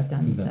actors who have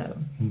done so.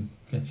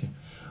 Gotcha.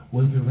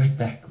 We'll be right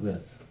back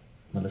with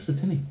Melisa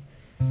Tinning.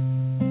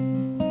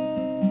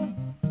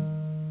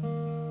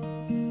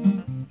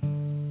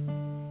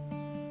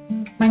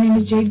 My name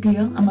is Jade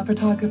Beall. I'm a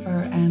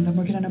photographer, and I'm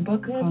working on a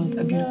book called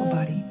A Beautiful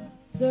Body.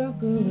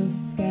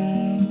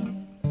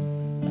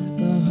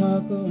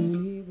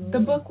 The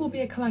book will be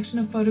a collection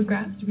of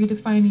photographs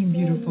redefining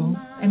beautiful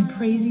and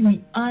praising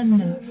the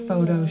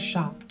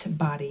unphotoshopped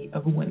body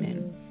of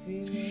women.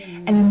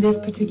 And in this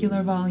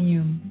particular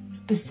volume,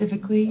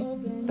 specifically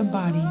the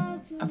body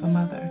of a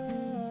mother.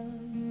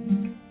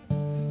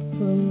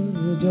 Close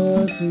the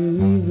door to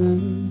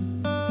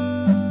reason.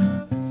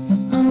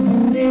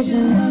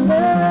 Unconditional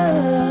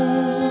love.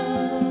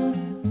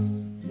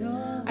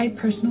 I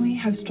personally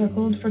have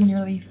struggled for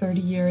nearly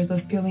 30 years of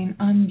feeling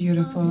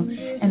unbeautiful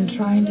and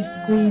trying to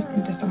squeeze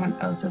into someone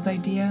else's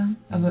idea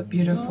of what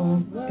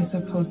beautiful is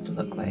supposed to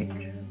look like.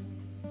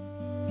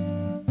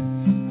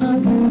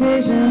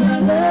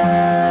 Unconditional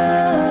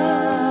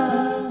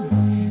love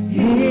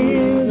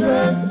heals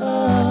us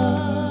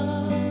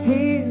all,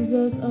 heals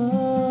us all.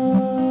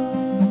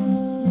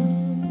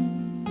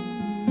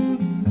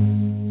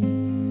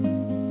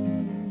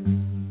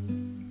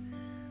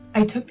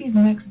 I took these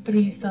next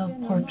 3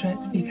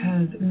 self-portraits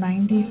because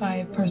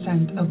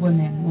 95% of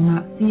women will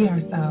not see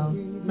ourselves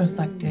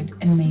reflected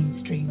in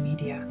mainstream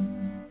media.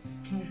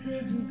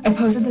 I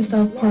posted the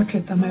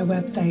self-portraits on my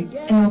website,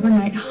 and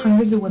overnight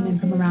hundreds of women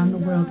from around the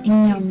world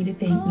emailed me to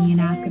thank me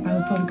and ask if I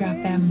would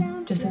photograph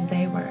them just as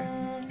they were,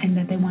 and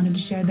that they wanted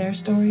to share their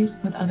stories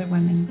with other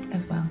women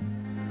as well.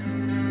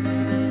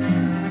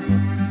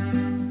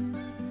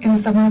 In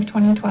the summer of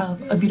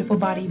 2012, A Beautiful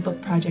Body book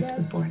project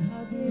was born.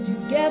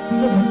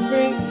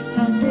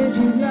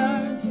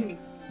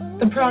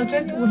 The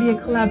project will be a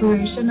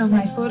collaboration of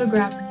my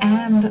photographs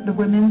and the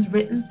women's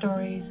written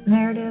stories,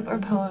 narrative, or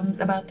poems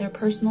about their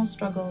personal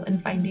struggle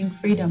in finding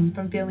freedom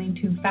from feeling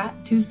too fat,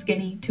 too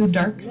skinny, too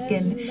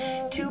dark-skinned,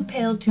 too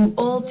pale, too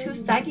old,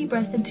 too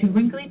saggy-breasted, too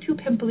wrinkly, too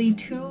pimply,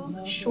 too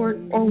short,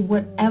 or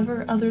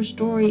whatever other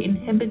story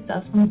inhibits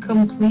us from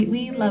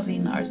completely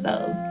loving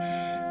ourselves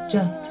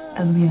just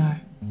as we are.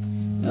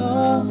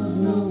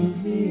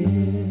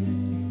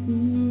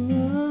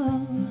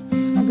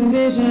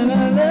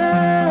 Unconditional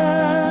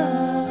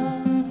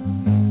love,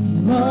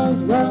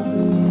 most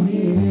welcome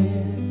here.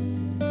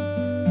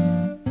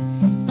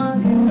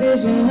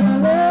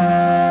 Unconditional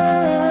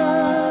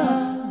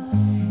love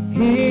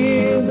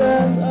heals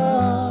us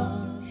all.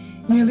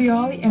 Nearly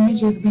all the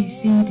images we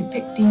see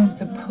depicting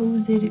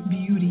supposed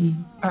beauty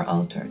are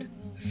altered.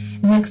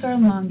 Necks are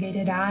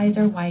elongated, eyes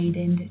are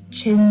widened,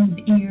 chins,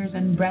 ears,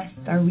 and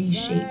breasts are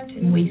reshaped,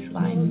 and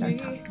waistlines are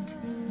tucked.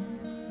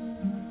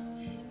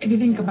 If you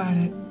think about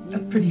it,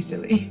 that's pretty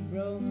silly.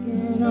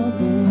 Broken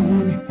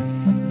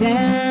open,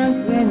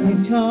 dance when we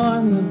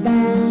torn the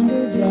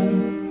bandages.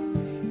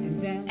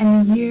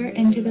 And a year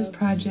into this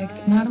project,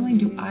 not only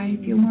do I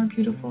feel more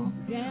beautiful,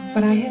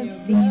 but I have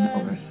seen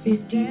over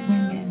 50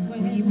 women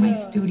leave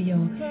my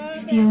studio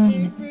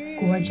feeling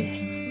gorgeous,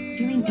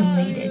 feeling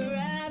elated.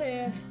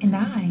 And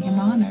I am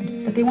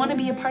honored that they want to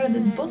be a part of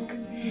this book,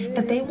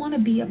 that they want to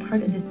be a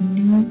part of this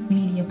new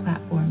media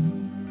platform.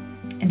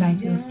 And I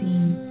feel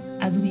seen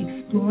as we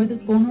explore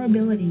this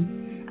vulnerability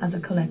as a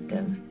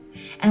collective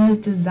and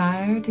this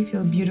desire to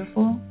feel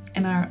beautiful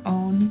in our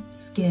own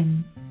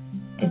skin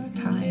It's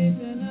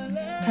time.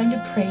 Time to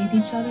praise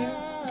each other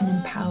and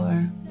empower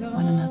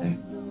one another.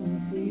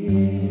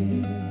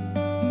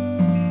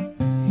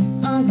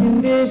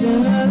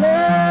 Unconditional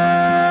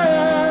love,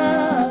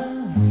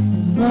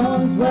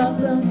 most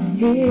welcome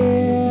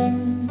here.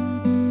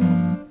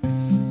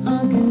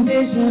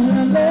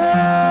 Unconditional love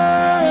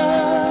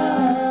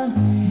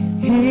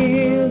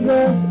heals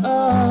us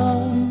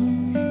all,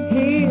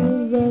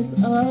 heals us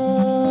all,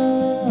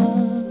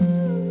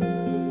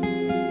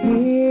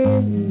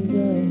 heals us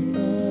all.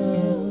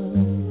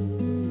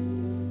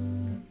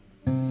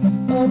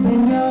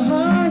 Open your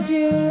heart,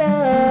 you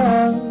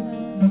love.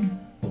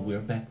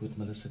 We're back with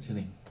Melisa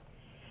Tinning.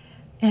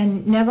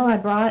 And Neville, I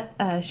brought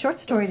a short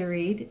story to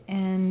read,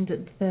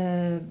 and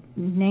the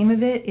name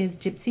of it is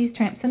Gypsies,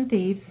 Tramps, and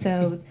Thieves.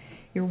 So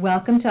you're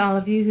welcome to all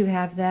of you who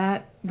have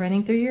that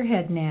running through your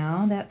head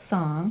now, that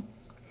song.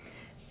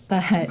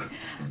 But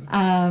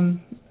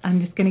I'm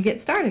just going to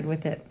get started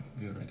with it.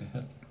 You're right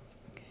ahead.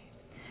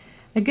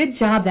 A good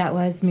job that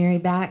was, Mary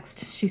Baxt,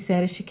 she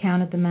said as she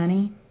counted the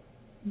money.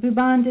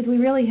 Bouban, did we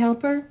really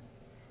help her?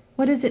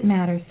 What does it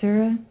matter,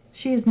 Sura?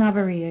 She is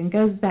Navaria and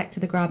goes back to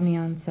the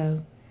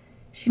Grobnianso.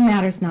 She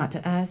matters not to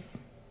us.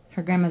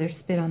 Her grandmother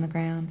spit on the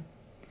ground.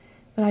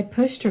 But I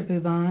pushed her,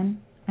 Bouban.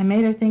 I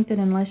made her think that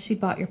unless she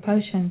bought your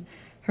potion,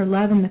 her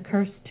love in the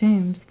cursed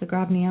tombs, the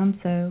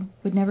Grobnianso,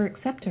 would never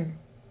accept her.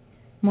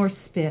 More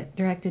spit,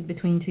 directed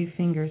between two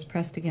fingers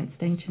pressed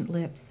against ancient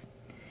lips.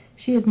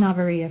 She is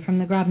Navaria from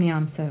the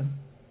Grobnianso.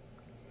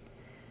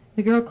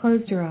 The girl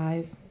closed her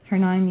eyes, her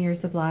 9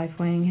 years of life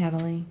weighing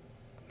heavily.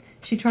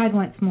 She tried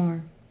once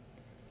more.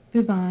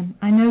 Bouban,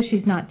 I know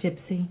she's not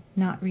Gypsy,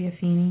 not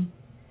Riafini.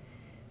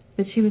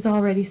 But she was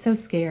already so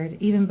scared,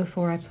 even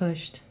before I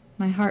pushed.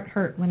 My heart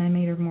hurt when I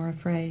made her more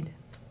afraid.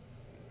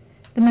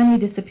 The money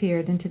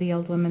disappeared into the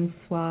old woman's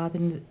suave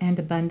and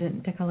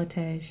abundant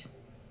décolletage.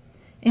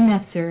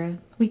 Enough, Sura.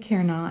 We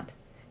care not.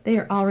 They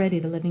are already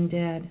the living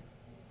dead.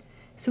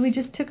 So we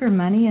just took her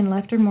money and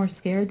left her more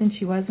scared than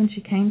she was when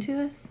she came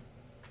to us?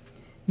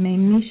 Me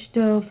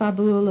misto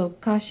fabulo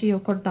cascio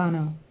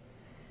cordano.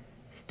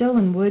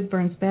 Stolen wood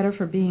burns better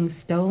for being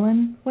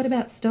stolen. What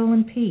about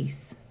stolen peace?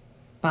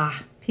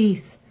 Bah,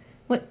 peace.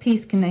 What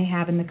peace can they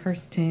have in the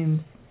cursed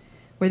tombs,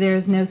 where there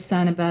is no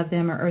sun above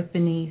them or earth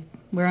beneath,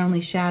 where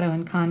only shadow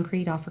and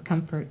concrete offer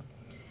comfort?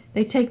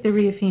 They take the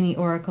Riafini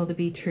oracle to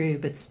be true,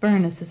 but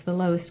spurn us as the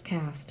lowest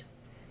caste.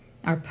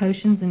 Our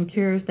potions and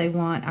cures they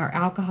want, our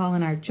alcohol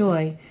and our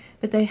joy,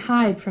 but they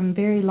hide from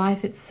very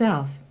life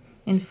itself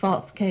in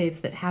false caves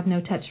that have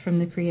no touch from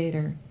the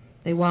Creator.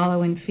 They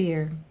wallow in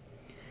fear.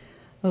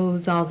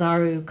 O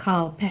Zalzaru,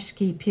 Kal,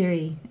 Peshki,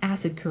 Piri,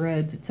 acid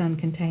corrodes its own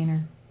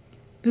container.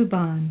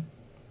 Bouban.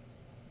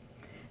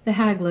 The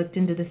hag looked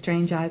into the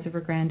strange eyes of her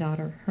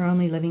granddaughter, her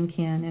only living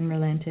kin, and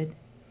relented.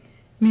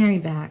 Mary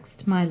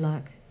Baxt, my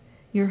luck,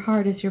 your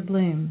heart is your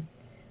bloom,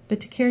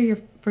 but to care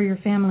for your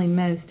family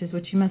most is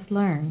what you must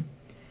learn.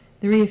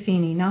 The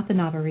Riafini, not the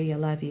Navaria,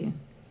 love you,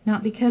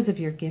 not because of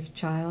your gift,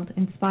 child,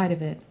 in spite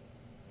of it.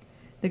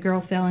 The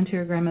girl fell into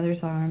her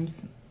grandmother's arms,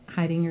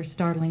 hiding her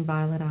startling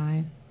violet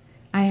eyes.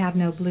 I have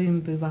no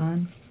bloom,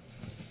 Bouban.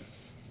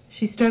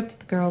 She stroked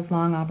the girl's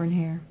long auburn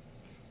hair.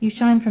 You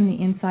shine from the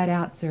inside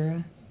out,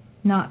 Zura,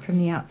 not from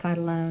the outside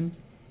alone.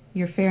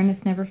 Your fairness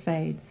never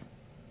fades.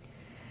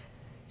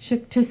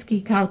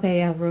 Shuktuski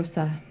kalpea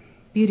rosa.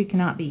 Beauty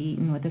cannot be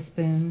eaten with a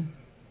spoon.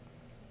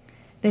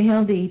 They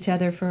held to each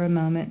other for a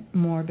moment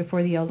more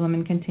before the old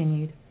woman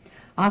continued.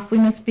 Off we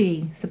must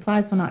be.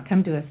 Supplies will not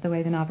come to us the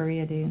way the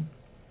Navaria do.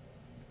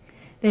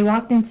 They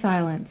walked in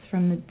silence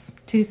from the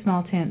 2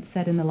 small tents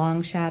set in the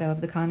long shadow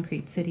of the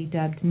concrete city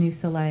dubbed New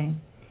Soleil.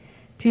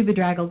 2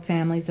 bedraggled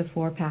families of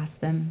 4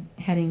 passed them,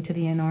 heading to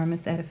the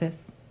enormous edifice.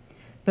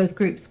 Both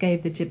groups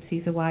gave the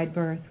gypsies a wide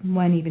berth,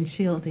 one even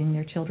shielding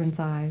their children's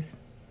eyes.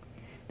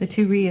 The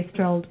 2 Ria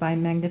strolled by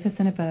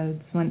magnificent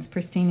abodes, once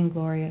pristine and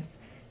glorious,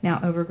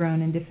 now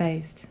overgrown and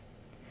defaced.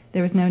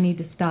 There was no need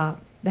to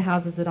stop. The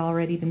houses had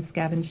already been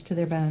scavenged to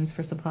their bones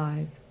for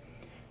supplies.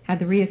 Had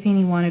the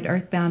Riafini wanted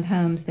earthbound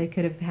homes, they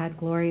could have had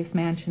glorious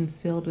mansions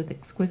filled with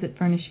exquisite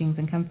furnishings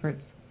and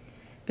comforts,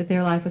 but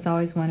their life was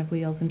always one of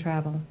wheels and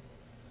travel.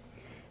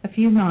 A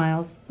few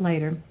miles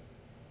later,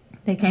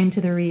 they came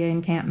to the Ria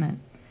encampment,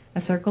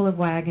 a circle of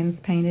wagons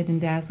painted in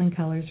dazzling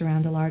colors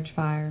around a large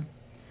fire.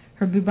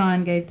 Her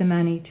Bouban gave the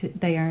money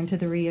they earned to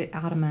the Ria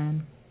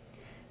Ataman.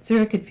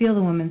 Zura could feel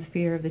the woman's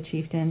fear of the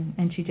chieftain,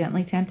 and she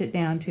gently tamped it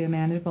down to a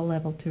manageable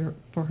level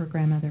for her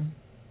grandmother.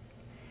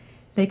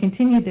 They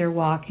continued their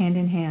walk hand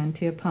in hand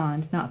to a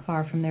pond not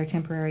far from their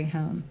temporary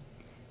home.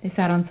 They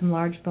sat on some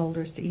large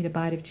boulders to eat a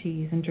bite of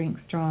cheese and drink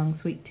strong,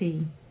 sweet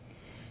tea.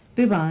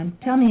 Bouban,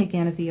 tell me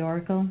again of the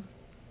oracle.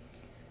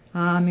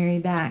 Ah, Mary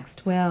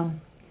Baxt, well,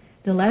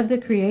 DeLev the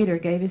Creator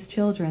gave his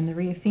children, the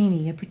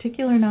Riafini, a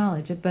particular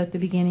knowledge of both the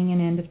beginning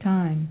and end of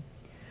time.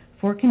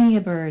 4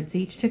 Kania birds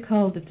each took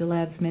hold of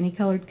DeLev's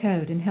many-colored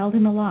coat and held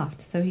him aloft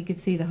so he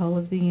could see the whole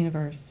of the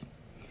universe.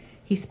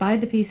 He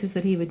spied the pieces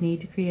that he would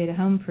need to create a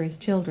home for his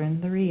children,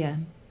 the Ria.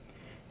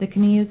 The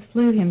Kanias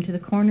flew him to the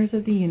corners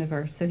of the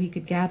universe so he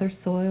could gather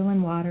soil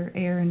and water,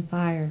 air and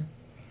fire.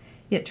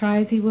 Yet try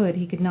as he would,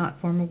 he could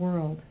not form a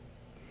world.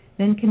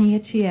 Then Kania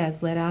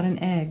Chiez let out an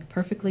egg,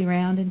 perfectly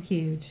round and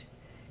huge.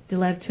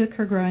 Delev took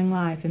her growing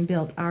life and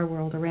built our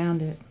world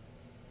around it.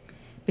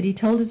 But he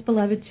told his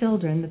beloved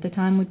children that the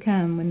time would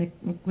come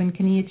when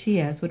Kania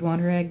Chiez would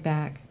want her egg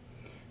back.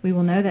 We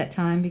will know that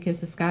time because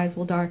the skies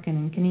will darken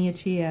and Kania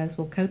Chiez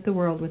will coat the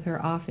world with her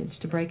offage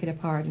to break it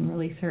apart and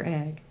release her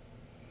egg.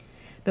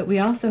 But we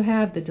also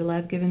have the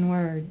Delev-given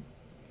word.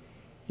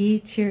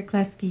 E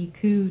chirkleski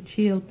ku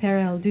chil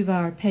perel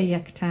duvar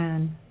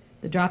peyektan.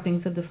 The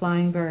droppings of the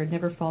flying bird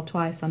never fall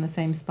twice on the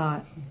same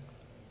spot.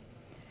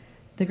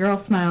 The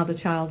girl smiled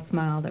a child's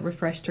smile that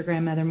refreshed her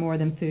grandmother more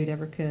than food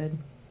ever could.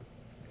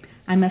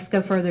 I must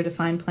go further to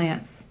find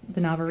plants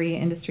the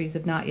Navaria industries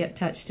have not yet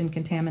touched and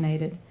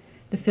contaminated.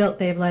 The filth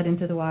they have let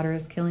into the water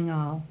is killing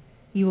all.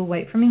 You will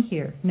wait for me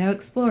here. No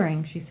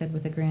exploring, she said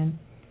with a grin.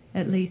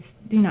 At least,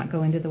 do not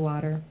go into the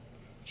water.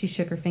 She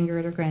shook her finger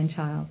at her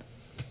grandchild.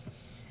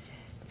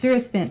 Zura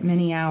spent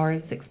many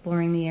hours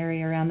exploring the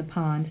area around the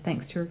pond,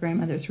 thanks to her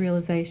grandmother's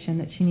realization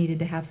that she needed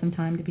to have some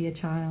time to be a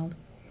child.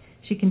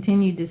 She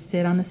continued to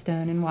sit on the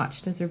stone and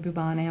watched as her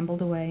Buban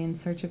ambled away in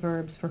search of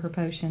herbs for her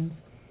potions.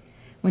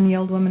 When the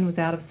old woman was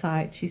out of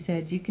sight, she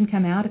said, "You can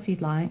come out if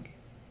you'd like."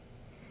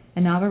 A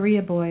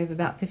Navaria boy of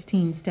about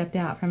 15 stepped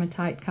out from a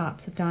tight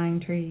copse of dying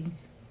trees.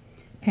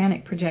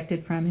 Panic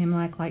projected from him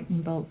like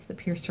lightning bolts that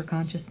pierced her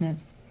consciousness.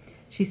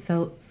 She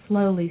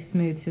slowly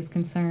smoothed his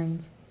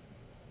concerns.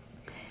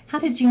 "How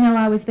did you know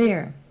I was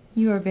there?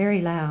 You are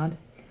very loud.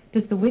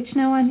 Does the witch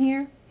know I'm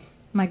here?"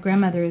 "My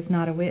grandmother is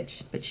not a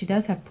witch, but she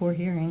does have poor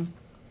hearing."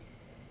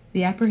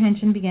 The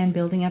apprehension began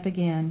building up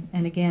again,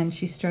 and again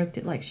she stroked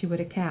it like she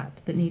would a cat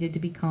that needed to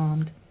be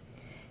calmed.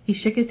 He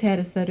shook his head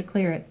as though to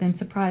clear it, then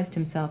surprised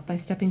himself by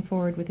stepping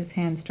forward with his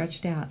hand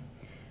stretched out.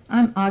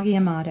 "I'm Augie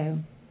Amato."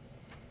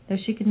 Though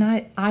she could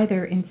not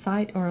either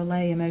incite or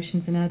allay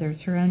emotions in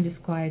others, her own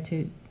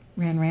disquietude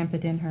ran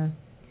rampant in her.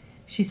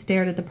 She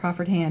stared at the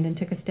proffered hand and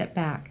took a step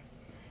back.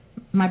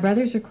 "My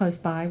brothers are close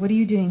by. What are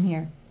you doing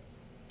here?"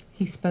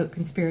 He spoke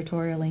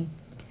conspiratorially.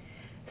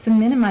 "Some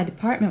men in my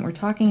department were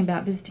talking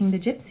about visiting the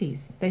gypsies.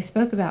 They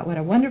spoke about what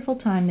a wonderful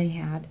time they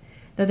had,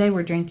 though they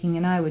were drinking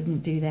and I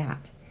wouldn't do that.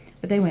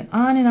 But they went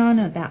on and on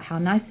about how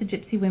nice the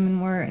gypsy women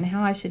were and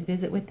how I should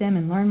visit with them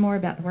and learn more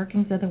about the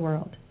workings of the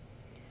world."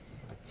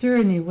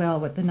 Zura knew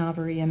well what the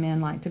Navaria men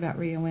liked about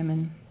Ria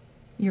women.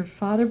 "Your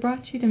father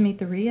brought you to meet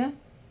the Ria?"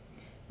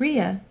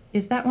 "Ria?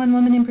 Is that one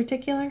woman in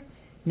particular?"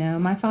 "No,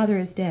 my father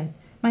is dead.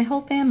 My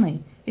whole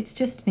family. It's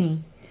just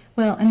me.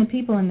 Well, and the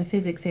people in the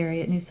physics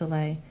area at New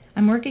Soleil.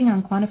 I'm working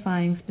on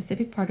quantifying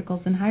specific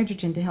particles in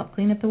hydrogen to help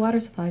clean up the water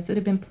supplies that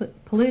have been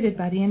polluted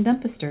by the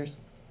indumpisters."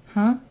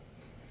 "Huh?"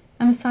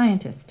 "I'm a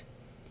scientist."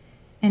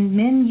 "And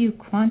men you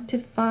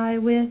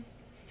quantify with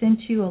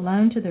sent you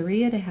alone to the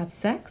Ria to have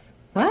sex?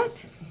 What?"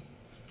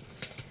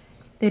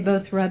 They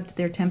both rubbed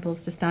their temples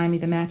to stymie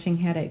the matching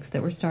headaches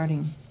that were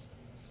starting.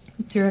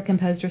 Zura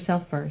composed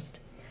herself first.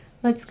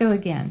 "Let's go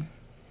again."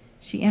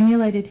 She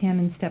emulated him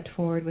and stepped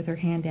forward with her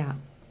hand out.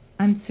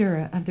 "I'm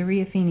Zura of the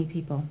Riafini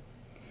people."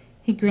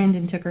 He grinned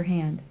and took her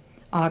hand.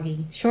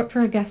 "Augie, short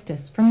for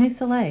Augustus, from New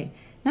Soleil.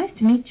 Nice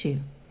to meet you.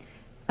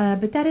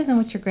 But that isn't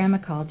what your grandma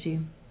called you."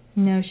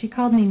 "No, she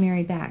called me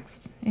Mary Bax.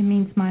 It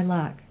means my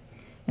luck.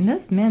 And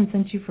those men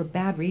sent you for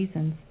bad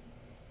reasons."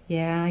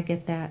 "Yeah, I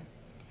get that."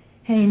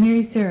 "Hey,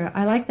 Mary Zura,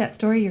 I like that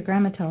story your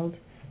grandma told.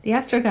 The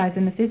astro guys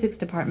in the physics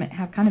department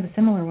have kind of a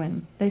similar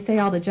one. They say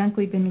all the junk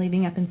we've been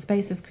leaving up in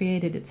space has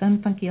created its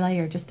own funky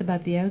layer just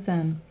above the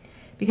ozone.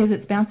 Because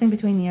it's bouncing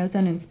between the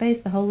ozone and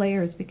space, the whole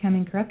layer is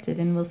becoming corrupted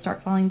and will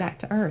start falling back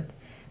to Earth.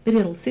 But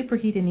it'll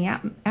superheat in the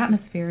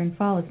atmosphere and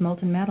fall as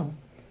molten metal.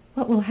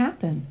 What will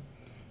happen?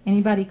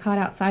 Anybody caught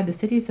outside the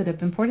cities that have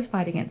been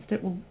fortified against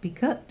it will be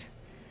cooked.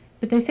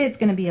 But they say it's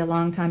going to be a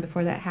long time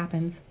before that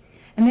happens.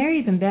 And they're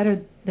even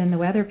better than the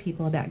weather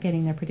people about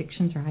getting their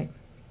predictions right."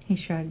 He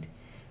shrugged.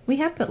 "We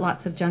have put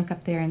lots of junk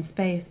up there in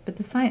space, but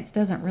the science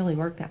doesn't really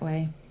work that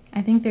way.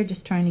 I think they're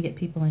just trying to get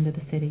people into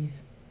the cities."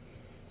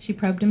 She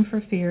probed him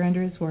for fear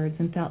under his words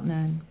and felt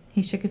none.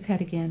 He shook his head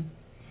again.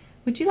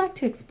 "Would you like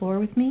to explore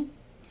with me?"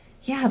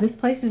 "Yeah, this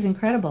place is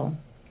incredible."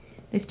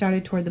 They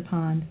started toward the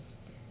pond.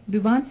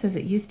 "Buban says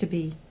it used to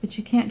be, but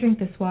you can't drink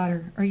this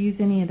water or use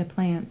any of the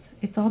plants.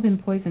 It's all been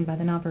poisoned by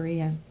the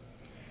Navaria."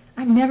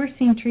 "I've never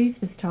seen trees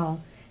this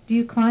tall. Do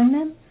you climb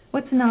them?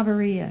 What's a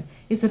Navaria?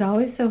 Is it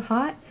always so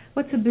hot?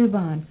 What's a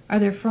Buban? Are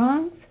there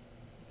frogs?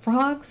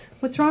 Frogs?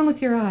 What's wrong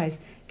with your eyes?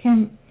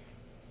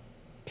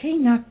 Te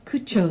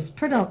nakuchos,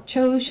 perdal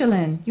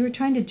choshalin. You were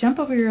trying to jump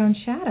over your own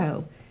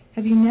shadow.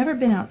 Have you never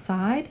been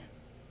outside?"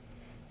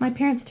 "My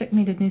parents took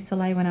me to New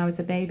Soleil when I was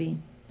a baby.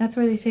 That's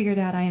where they figured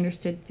out I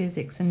understood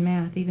physics and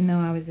math even though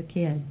I was a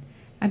kid.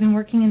 I've been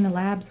working in the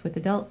labs with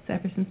adults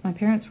ever since my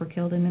parents were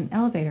killed in an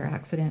elevator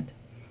accident."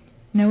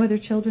 "No other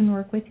children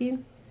work with you?"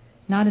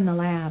 "Not in the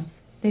labs.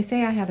 They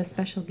say I have a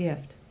special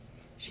gift."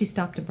 She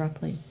stopped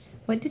abruptly.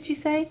 "What did you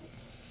say?"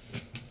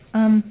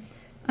 I'm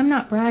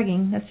not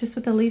bragging. That's just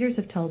what the leaders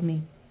have told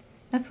me."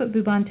 That's what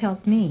Bouban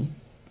tells me.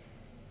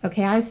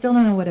 Okay, I still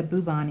don't know what a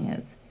Bouban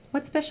is.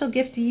 What special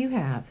gift do you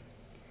have?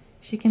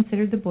 She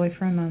considered the boy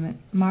for a moment,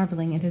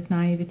 marveling at his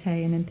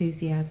naivete and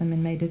enthusiasm,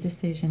 and made a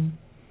decision.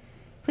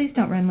 Please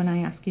don't run when I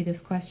ask you this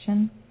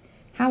question.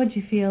 How would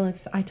you feel if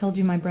I told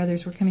you my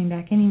brothers were coming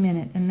back any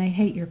minute and they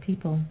hate your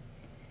people?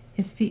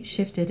 His feet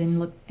shifted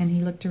and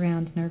he looked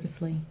around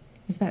nervously.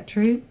 Is that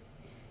true?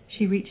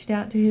 She reached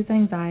out to his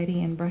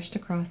anxiety and brushed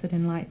across it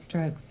in light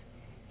strokes.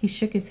 He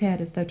shook his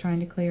head as though trying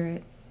to clear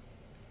it.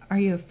 Are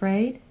you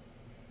afraid?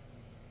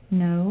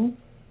 No.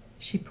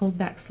 She pulled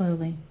back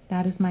slowly.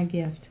 That is my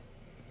gift.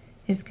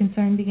 His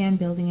concern began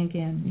building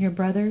again. Your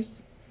brothers?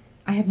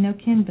 I have no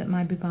kin but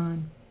my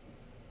Bouban.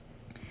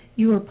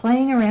 You were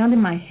playing around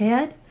in my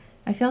head?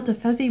 I felt a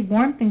fuzzy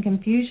warmth and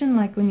confusion,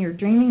 like when you're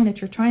dreaming that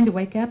you're trying to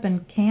wake up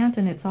and can't,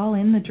 and it's all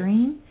in the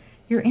dream.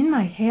 You're in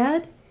my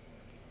head?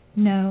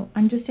 No,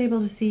 I'm just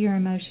able to see your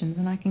emotions,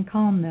 and I can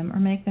calm them or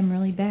make them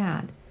really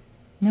bad.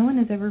 No one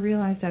has ever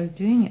realized I was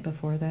doing it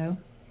before, though.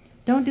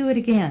 Don't do it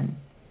again.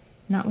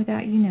 Not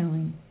without you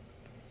knowing.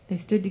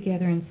 They stood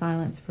together in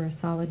silence for a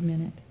solid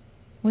minute.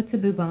 What's a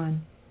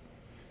Bouban?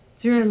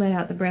 Zura let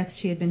out the breath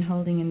she had been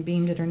holding and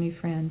beamed at her new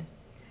friend.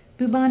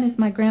 Bouban is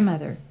my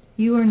grandmother.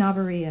 You are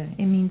Navaria.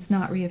 It means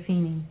not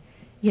redefining.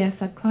 Yes,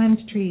 I've climbed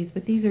trees,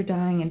 but these are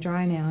dying and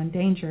dry now and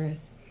dangerous.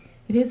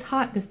 It is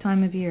hot this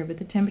time of year, but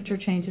the temperature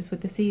changes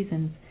with the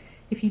seasons.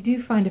 If you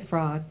do find a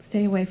frog,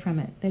 stay away from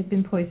it. They've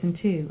been poisoned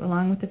too,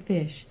 along with the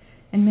fish,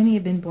 and many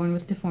have been born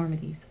with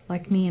deformities,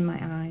 like me and my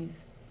eyes.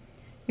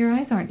 Your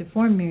eyes aren't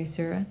deformed, Mary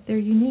Sura. They're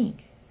unique,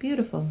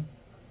 beautiful.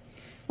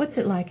 What's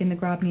it like in the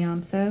Grob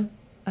Niamso,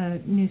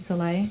 New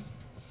Soleil?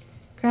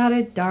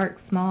 Crowded, dark,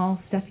 small,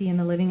 stuffy in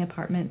the living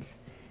apartments.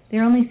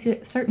 There are only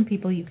certain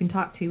people you can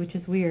talk to, which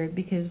is weird,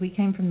 because we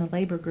came from the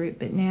labor group,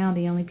 but now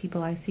the only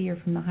people I see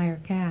are from the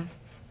higher castes.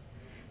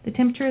 The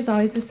temperature is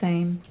always the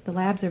same. The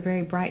labs are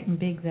very bright and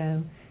big,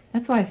 though.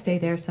 That's why I stay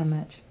there so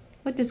much.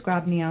 What does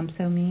Grob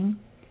Niamso mean?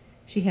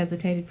 She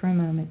hesitated for a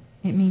moment.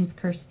 It means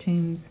cursed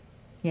tombs.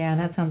 Yeah,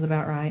 that sounds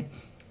about right.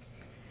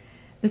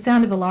 The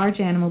sound of a large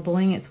animal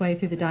bullying its way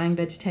through the dying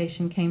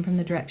vegetation came from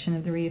the direction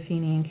of the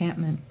Riafini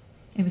encampment.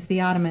 It was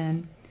the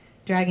Ottoman,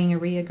 dragging a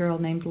Ria girl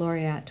named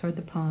Laureate toward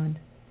the pond.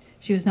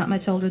 She was not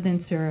much older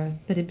than Sura,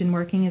 but had been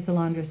working as a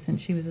laundress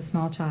since she was a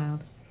small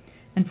child.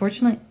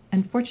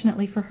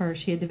 Unfortunately for her,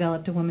 she had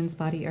developed a woman's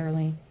body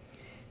early.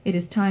 It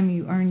is time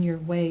you earn your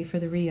way for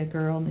the Ria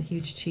girl, the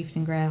huge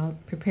chieftain growled.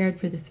 Prepared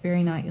for this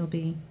very night you'll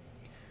be.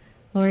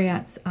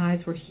 Laureate's eyes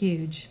were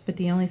huge, but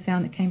the only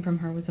sound that came from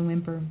her was a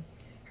whimper.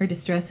 Her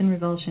distress and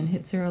revulsion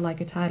hit Sura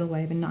like a tidal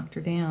wave and knocked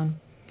her down.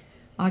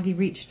 Augie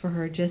reached for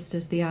her just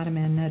as the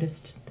Ottoman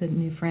noticed the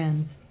new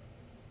friends.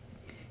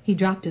 He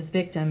dropped his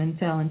victim and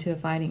fell into a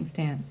fighting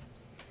stance.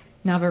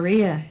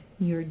 Navaria,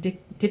 you're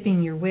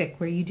dipping your wick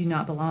where you do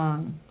not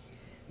belong.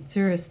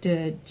 Sura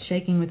stood,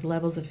 shaking with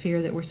levels of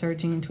fear that were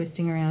surging and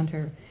twisting around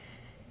her.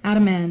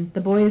 Ottoman,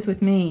 the boy is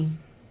with me.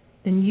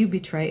 Then you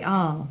betray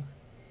all.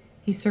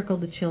 He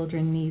circled the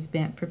children, knees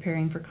bent,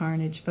 preparing for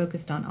carnage,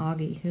 focused on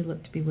Augie, who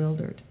looked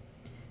bewildered.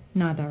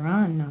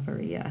 Nadaran,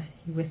 Navaria,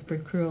 he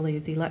whispered cruelly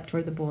as he leapt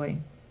toward the boy.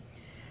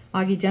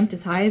 Augie jumped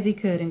as high as he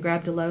could and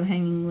grabbed a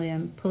low-hanging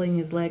limb, pulling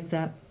his legs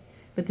up,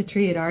 but the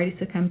tree had already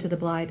succumbed to the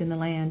blight in the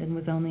land and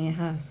was only a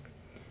husk.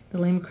 The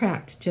limb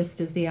cracked just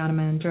as the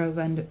Ottoman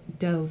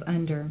dove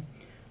under.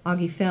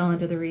 Augie fell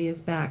into the Ria's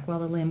back while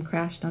the limb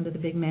crashed onto the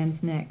big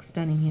man's neck,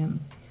 stunning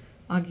him.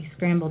 Augie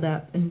scrambled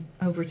up and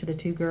over to the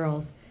two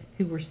girls,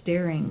 who were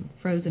staring,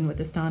 frozen with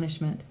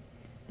astonishment.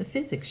 The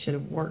physics should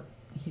have worked,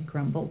 he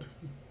grumbled.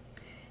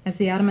 As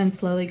the Ottoman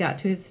slowly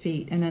got to his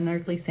feet, an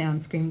unearthly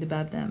sound screamed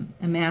above them.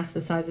 A mass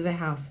the size of a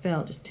house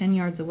fell just 10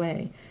 yards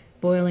away,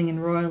 boiling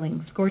and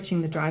roiling,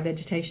 scorching the dry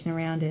vegetation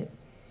around it.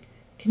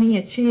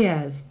 Kania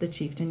Chiaz, the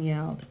chieftain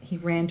yelled. He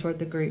ran toward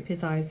the group, his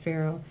eyes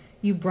feral.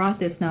 You brought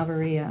this,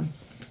 Navaria.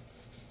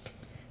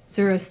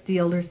 Sura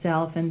steeled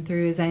herself and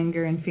threw his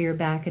anger and fear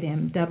back at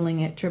him, doubling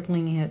it,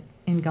 tripling it,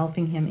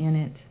 engulfing him in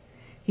it.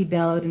 He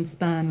bellowed and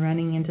spun,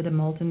 running into the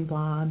molten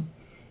blob.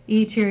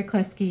 E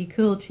Chirikleski,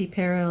 Kulchi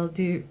Peril,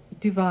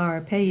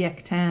 Duvar,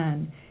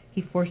 Peyektan.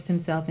 He forced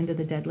himself into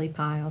the deadly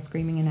pile,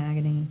 screaming in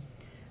agony.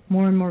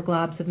 More and more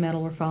globs of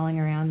metal were falling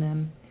around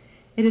them.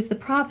 It is the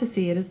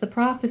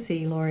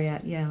prophecy,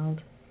 Laureate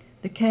yelled.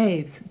 The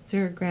caves.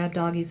 Sura grabbed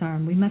Augie's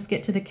arm. We must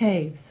get to the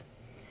caves.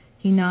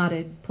 He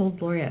nodded,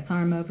 pulled Laureate's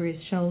arm over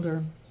his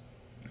shoulder,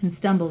 and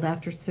stumbled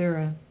after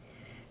Sura.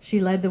 She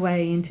led the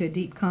way into a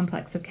deep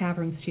complex of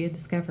caverns she had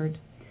discovered.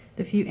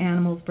 The few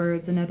animals,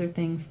 birds, and other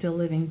things still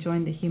living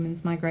joined the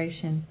humans'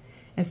 migration.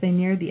 As they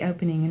neared the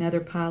opening,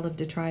 another pile of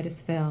detritus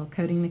fell,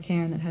 coating the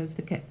cairn that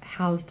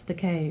housed the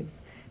caves,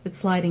 but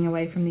sliding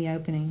away from the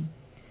opening.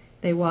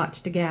 They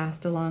watched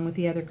aghast along with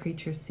the other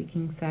creatures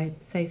seeking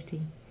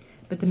safety,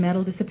 but the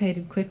metal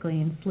dissipated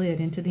quickly and slid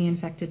into the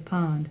infected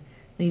pond,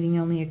 leaving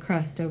only a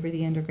crust over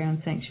the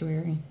underground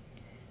sanctuary.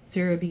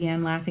 Sura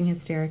began laughing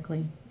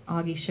hysterically.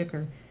 Augie shook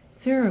her.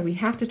 Sura, we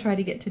have to try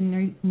to get to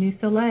New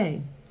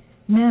Soleil.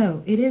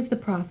 No, it is the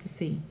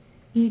prophecy.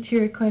 E.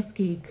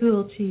 Chirikweski,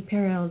 Kulchi,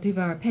 Perel,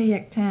 Duvar,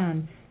 Payek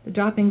Tan. The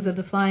droppings of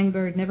the flying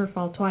bird never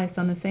fall twice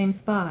on the same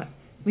spot.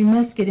 We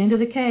must get into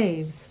the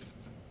caves.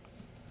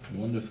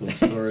 Wonderful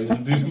story.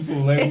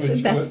 Beautiful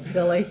language. That's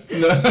silly.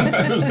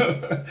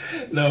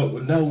 Now,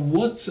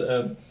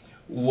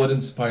 what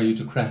inspired you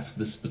to craft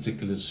this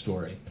particular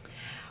story?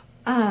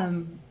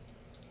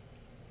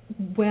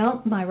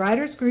 Well, my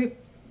writers group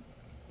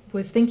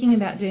was thinking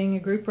about doing a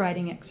group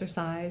writing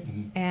exercise,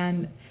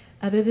 and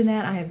other than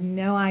that, I have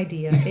no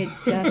idea.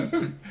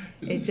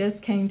 It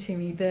just came to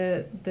me.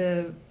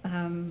 The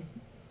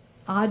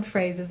odd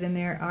phrases in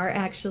there are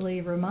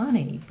actually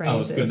Romani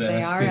phrases.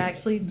 They are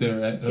actually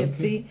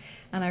Gypsy. Okay.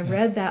 And I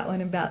read that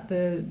one about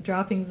the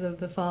droppings of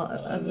the fall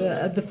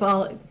the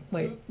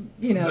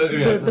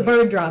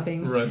bird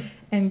dropping. Right.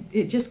 And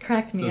it just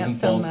cracked me up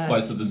so much.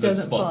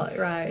 Doesn't fall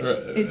right.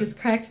 It just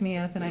cracked me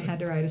up, and I had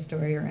to write a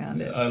story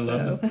around it. I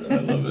love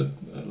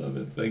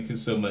it. Thank you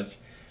so much.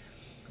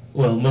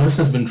 Well,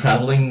 Melisa's been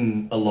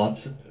traveling a lot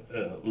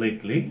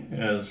lately,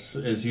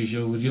 as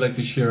usual. Would you like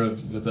to share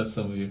with us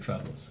some of your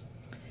travels?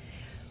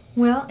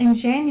 Well, in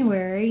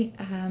January,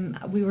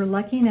 we were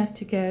lucky enough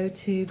to go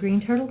to Green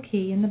Turtle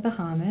Key in the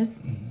Bahamas,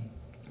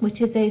 which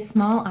is a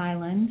small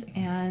island,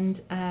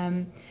 and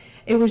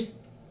it was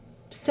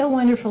so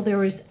wonderful. There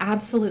was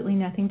absolutely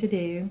nothing to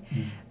do,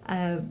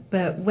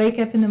 but wake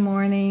up in the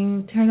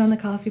morning, turn on the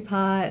coffee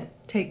pot,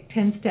 take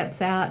 10 steps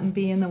out and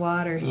be in the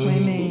water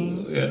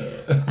swimming,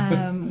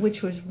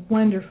 which was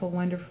wonderful,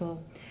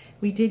 wonderful.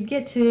 We did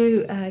get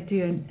to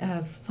do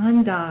a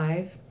fun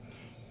dive,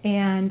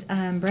 and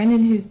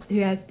Brendan, who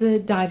has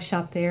the dive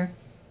shop there,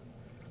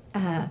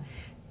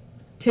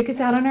 took us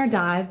out on our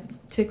dive,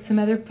 took some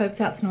other folks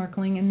out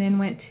snorkeling, and then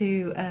went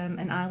to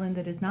an island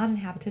that is not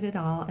inhabited at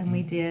all, and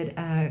we did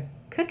a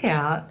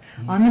cookout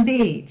on the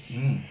beach.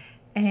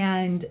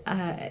 And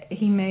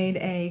he made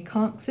a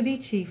conch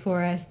ceviche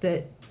for us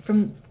that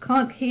from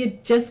conch he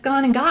had just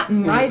gone and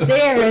gotten right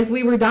there as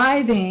we were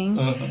diving,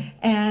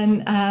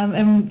 and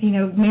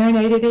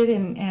marinated it,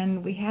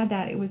 and we had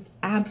that. It was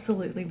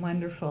absolutely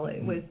wonderful.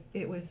 It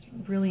was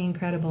really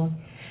incredible.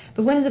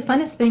 But one of the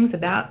funnest things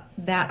about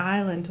that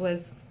island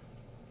was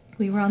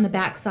we were on the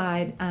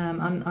backside,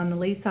 on the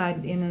lee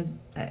side,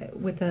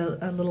 with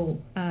a little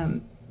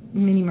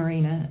mini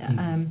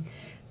marina,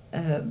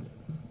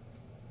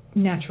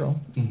 natural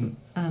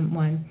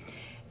one.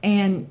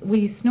 And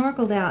we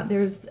snorkeled out.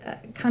 There's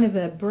kind of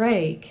a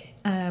break.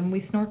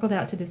 We snorkeled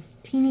out to this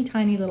teeny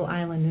tiny little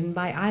island, and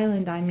by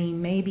island I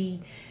mean maybe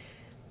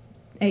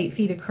 8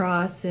 feet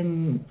across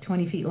and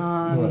 20 feet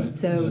long. Right.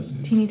 So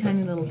teeny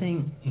tiny little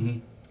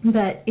thing.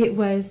 But it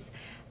was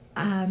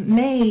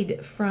made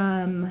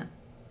from,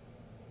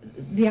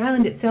 the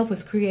island itself was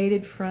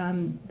created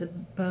from the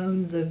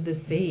bones of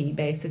the sea,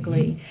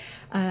 basically.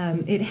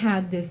 It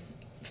had this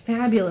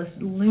fabulous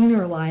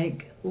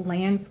lunar-like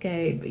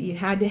landscape. You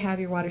had to have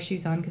your water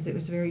shoes on because it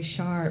was very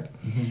sharp.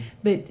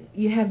 But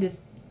you have this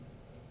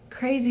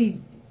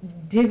crazy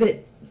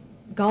divot,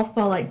 golf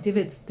ball-like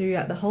divots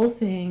throughout the whole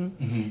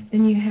thing.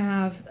 Then you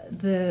have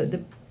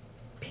the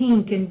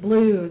pink and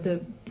blue of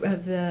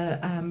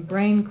the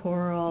brain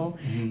coral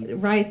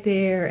right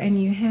there,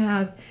 and you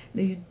have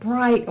these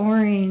bright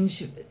orange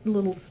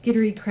little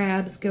skittery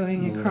crabs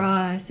going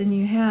across, and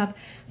you have,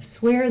 I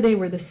swear they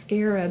were the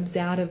scarabs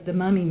out of the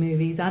Mummy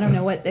movies. I don't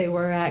know what they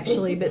were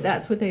actually, but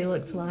that's what they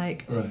looked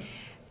like. But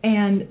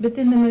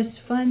then the most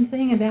fun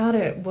thing about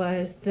it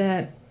was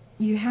that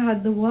you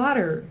had the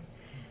water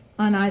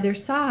on either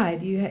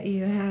side. You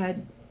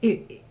had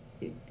it,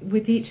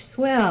 with each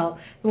swell,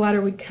 the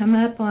water would come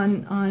up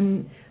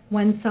on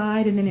one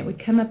side, and then it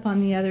would come up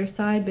on the other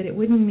side, but it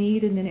wouldn't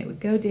meet, and then it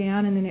would go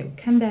down, and then it would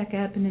come back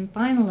up, and then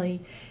finally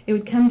it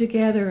would come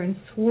together and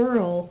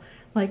swirl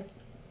like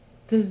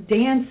those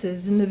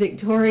dances in the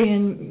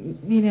Victorian,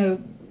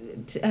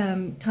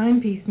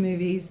 timepiece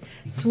movies,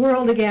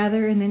 swirl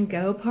together and then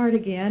go apart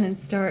again and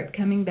start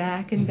coming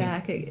back and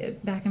back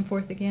and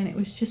forth again. It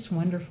was just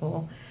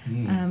wonderful.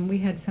 We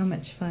had so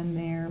much fun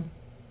there.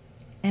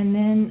 And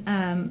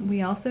then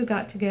we also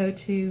got to go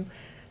to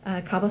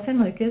Cabo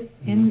San Lucas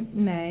in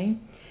May,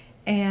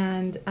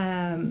 and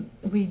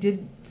we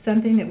did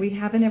something that we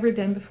haven't ever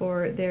done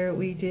before there.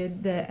 We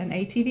did an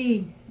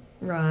ATV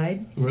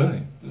ride.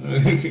 Right.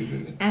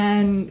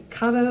 And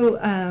Cabo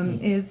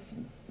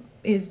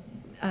is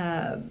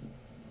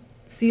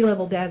sea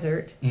level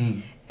desert,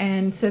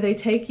 and so they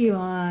take you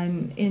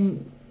on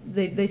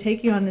they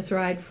take you on this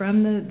ride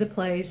from the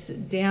place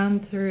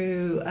down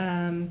through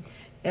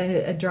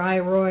a dry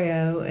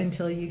arroyo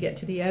until you get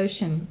to the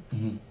ocean.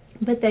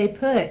 But they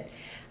put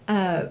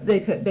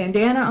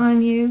bandana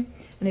on you,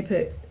 and they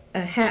put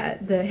a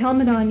hat, the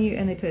helmet on you,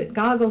 and they put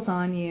goggles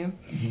on you,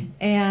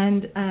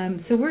 and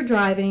so we're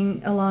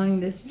driving along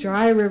this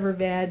dry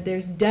riverbed.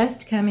 There's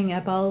dust coming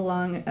up all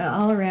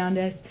around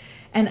us,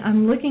 and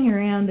I'm looking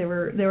around. There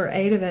were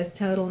 8 of us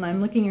total, and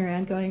I'm looking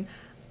around going,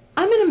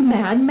 I'm in a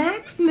Mad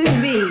Max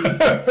movie.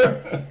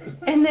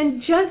 And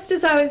then just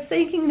as I was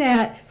thinking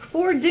that,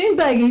 4 dune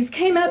buggies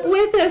came up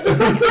with us. It's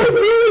like, I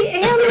really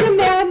am in a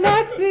Mad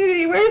Max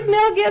movie. Where's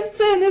Mel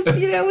Gibson?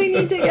 We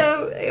need to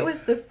go. It was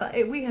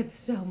we had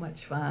so much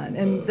fun,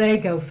 and they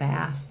go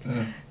fast.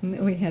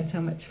 We had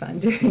so much fun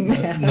doing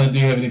that. Now, do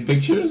you have any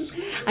pictures?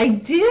 I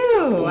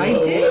do. I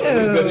do.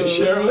 You're going to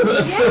share with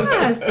us?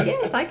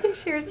 Yes, I can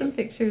share some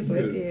pictures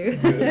with you.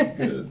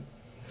 Good.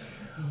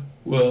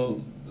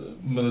 Well,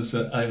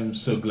 Melisa, I am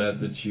so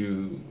glad that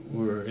you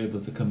were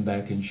able to come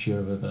back and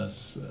share with us,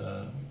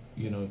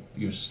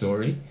 your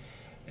story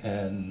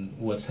and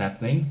what's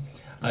happening.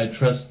 I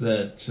trust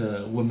that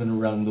women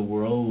around the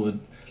world would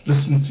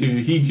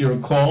heed your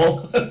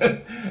call.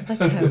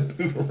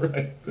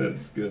 Right,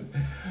 that's good.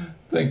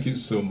 Thank you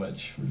so much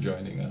for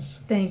joining us.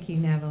 Thank you,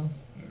 Neville.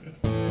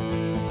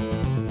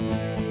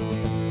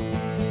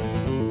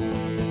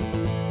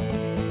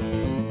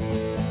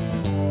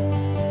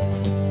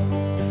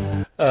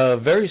 A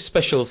very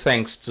special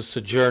thanks to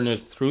Sojourner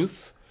Truth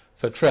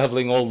for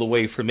traveling all the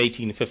way from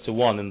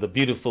 1851 in the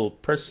beautiful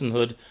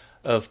personhood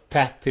of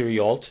Pat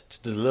Theriault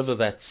to deliver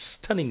that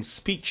stunning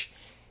speech,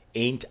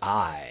 Ain't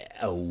I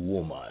a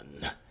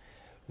Woman?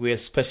 We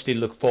especially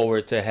look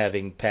forward to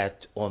having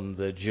Pat on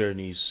the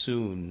journey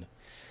soon.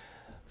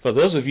 For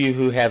those of you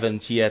who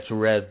haven't yet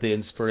read the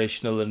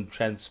inspirational and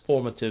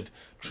transformative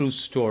true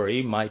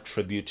story, my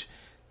tribute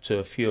to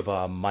a few of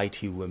our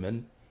mighty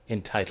women,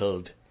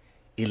 entitled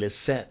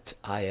ILICET,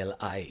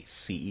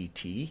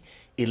 I-L-I-C-E-T,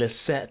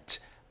 ILICET,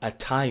 A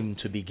Time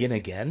to Begin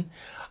Again,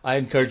 I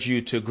encourage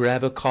you to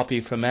grab a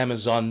copy from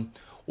Amazon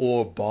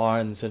or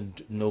Barnes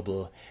 &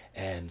 Noble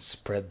and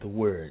spread the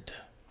word.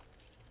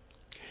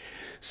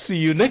 See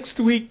you next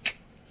week.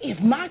 If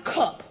my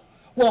cup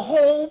will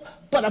hold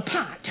but a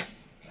pint,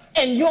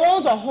 and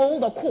yours will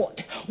hold a quart,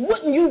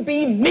 wouldn't you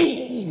be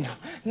mean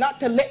not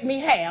to let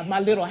me have my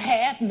little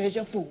half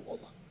measure full?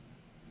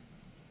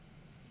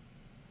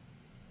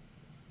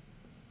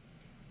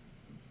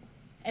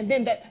 And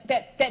then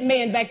that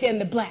man back there in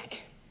the black,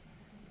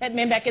 that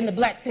man back in the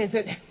black says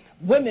that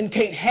women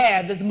can't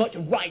have as much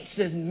rights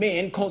as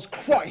men because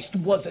Christ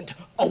wasn't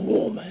a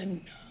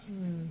woman.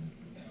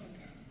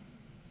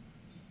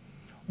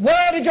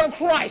 Where did your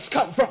Christ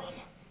come from?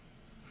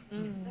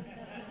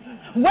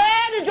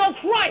 Where did your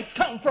Christ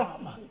come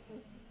from?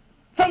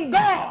 From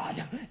God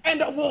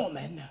and a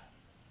woman.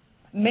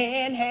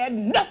 Man had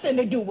nothing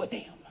to do with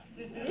him.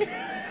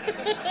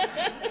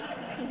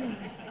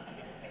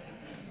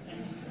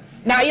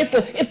 Now, if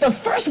the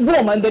first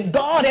woman that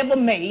God ever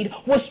made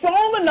was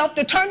strong enough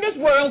to turn this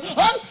world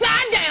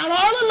upside down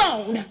all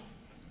alone,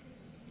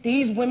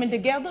 these women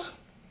together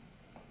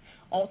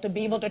ought to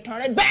be able to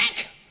turn it back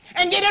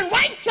and get it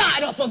right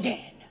side up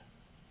again.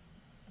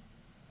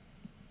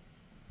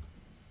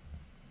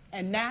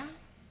 And now,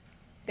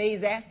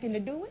 they's asking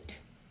to do it.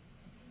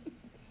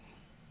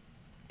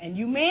 And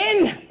you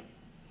men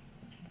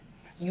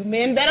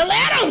better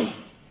let them.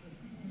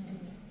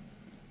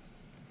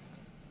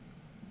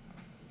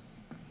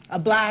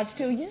 Obliged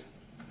to you.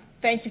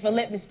 Thank you for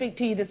letting me speak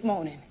to you this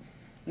morning.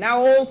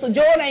 Now, old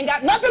Sojourner ain't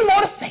got nothing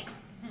more to say.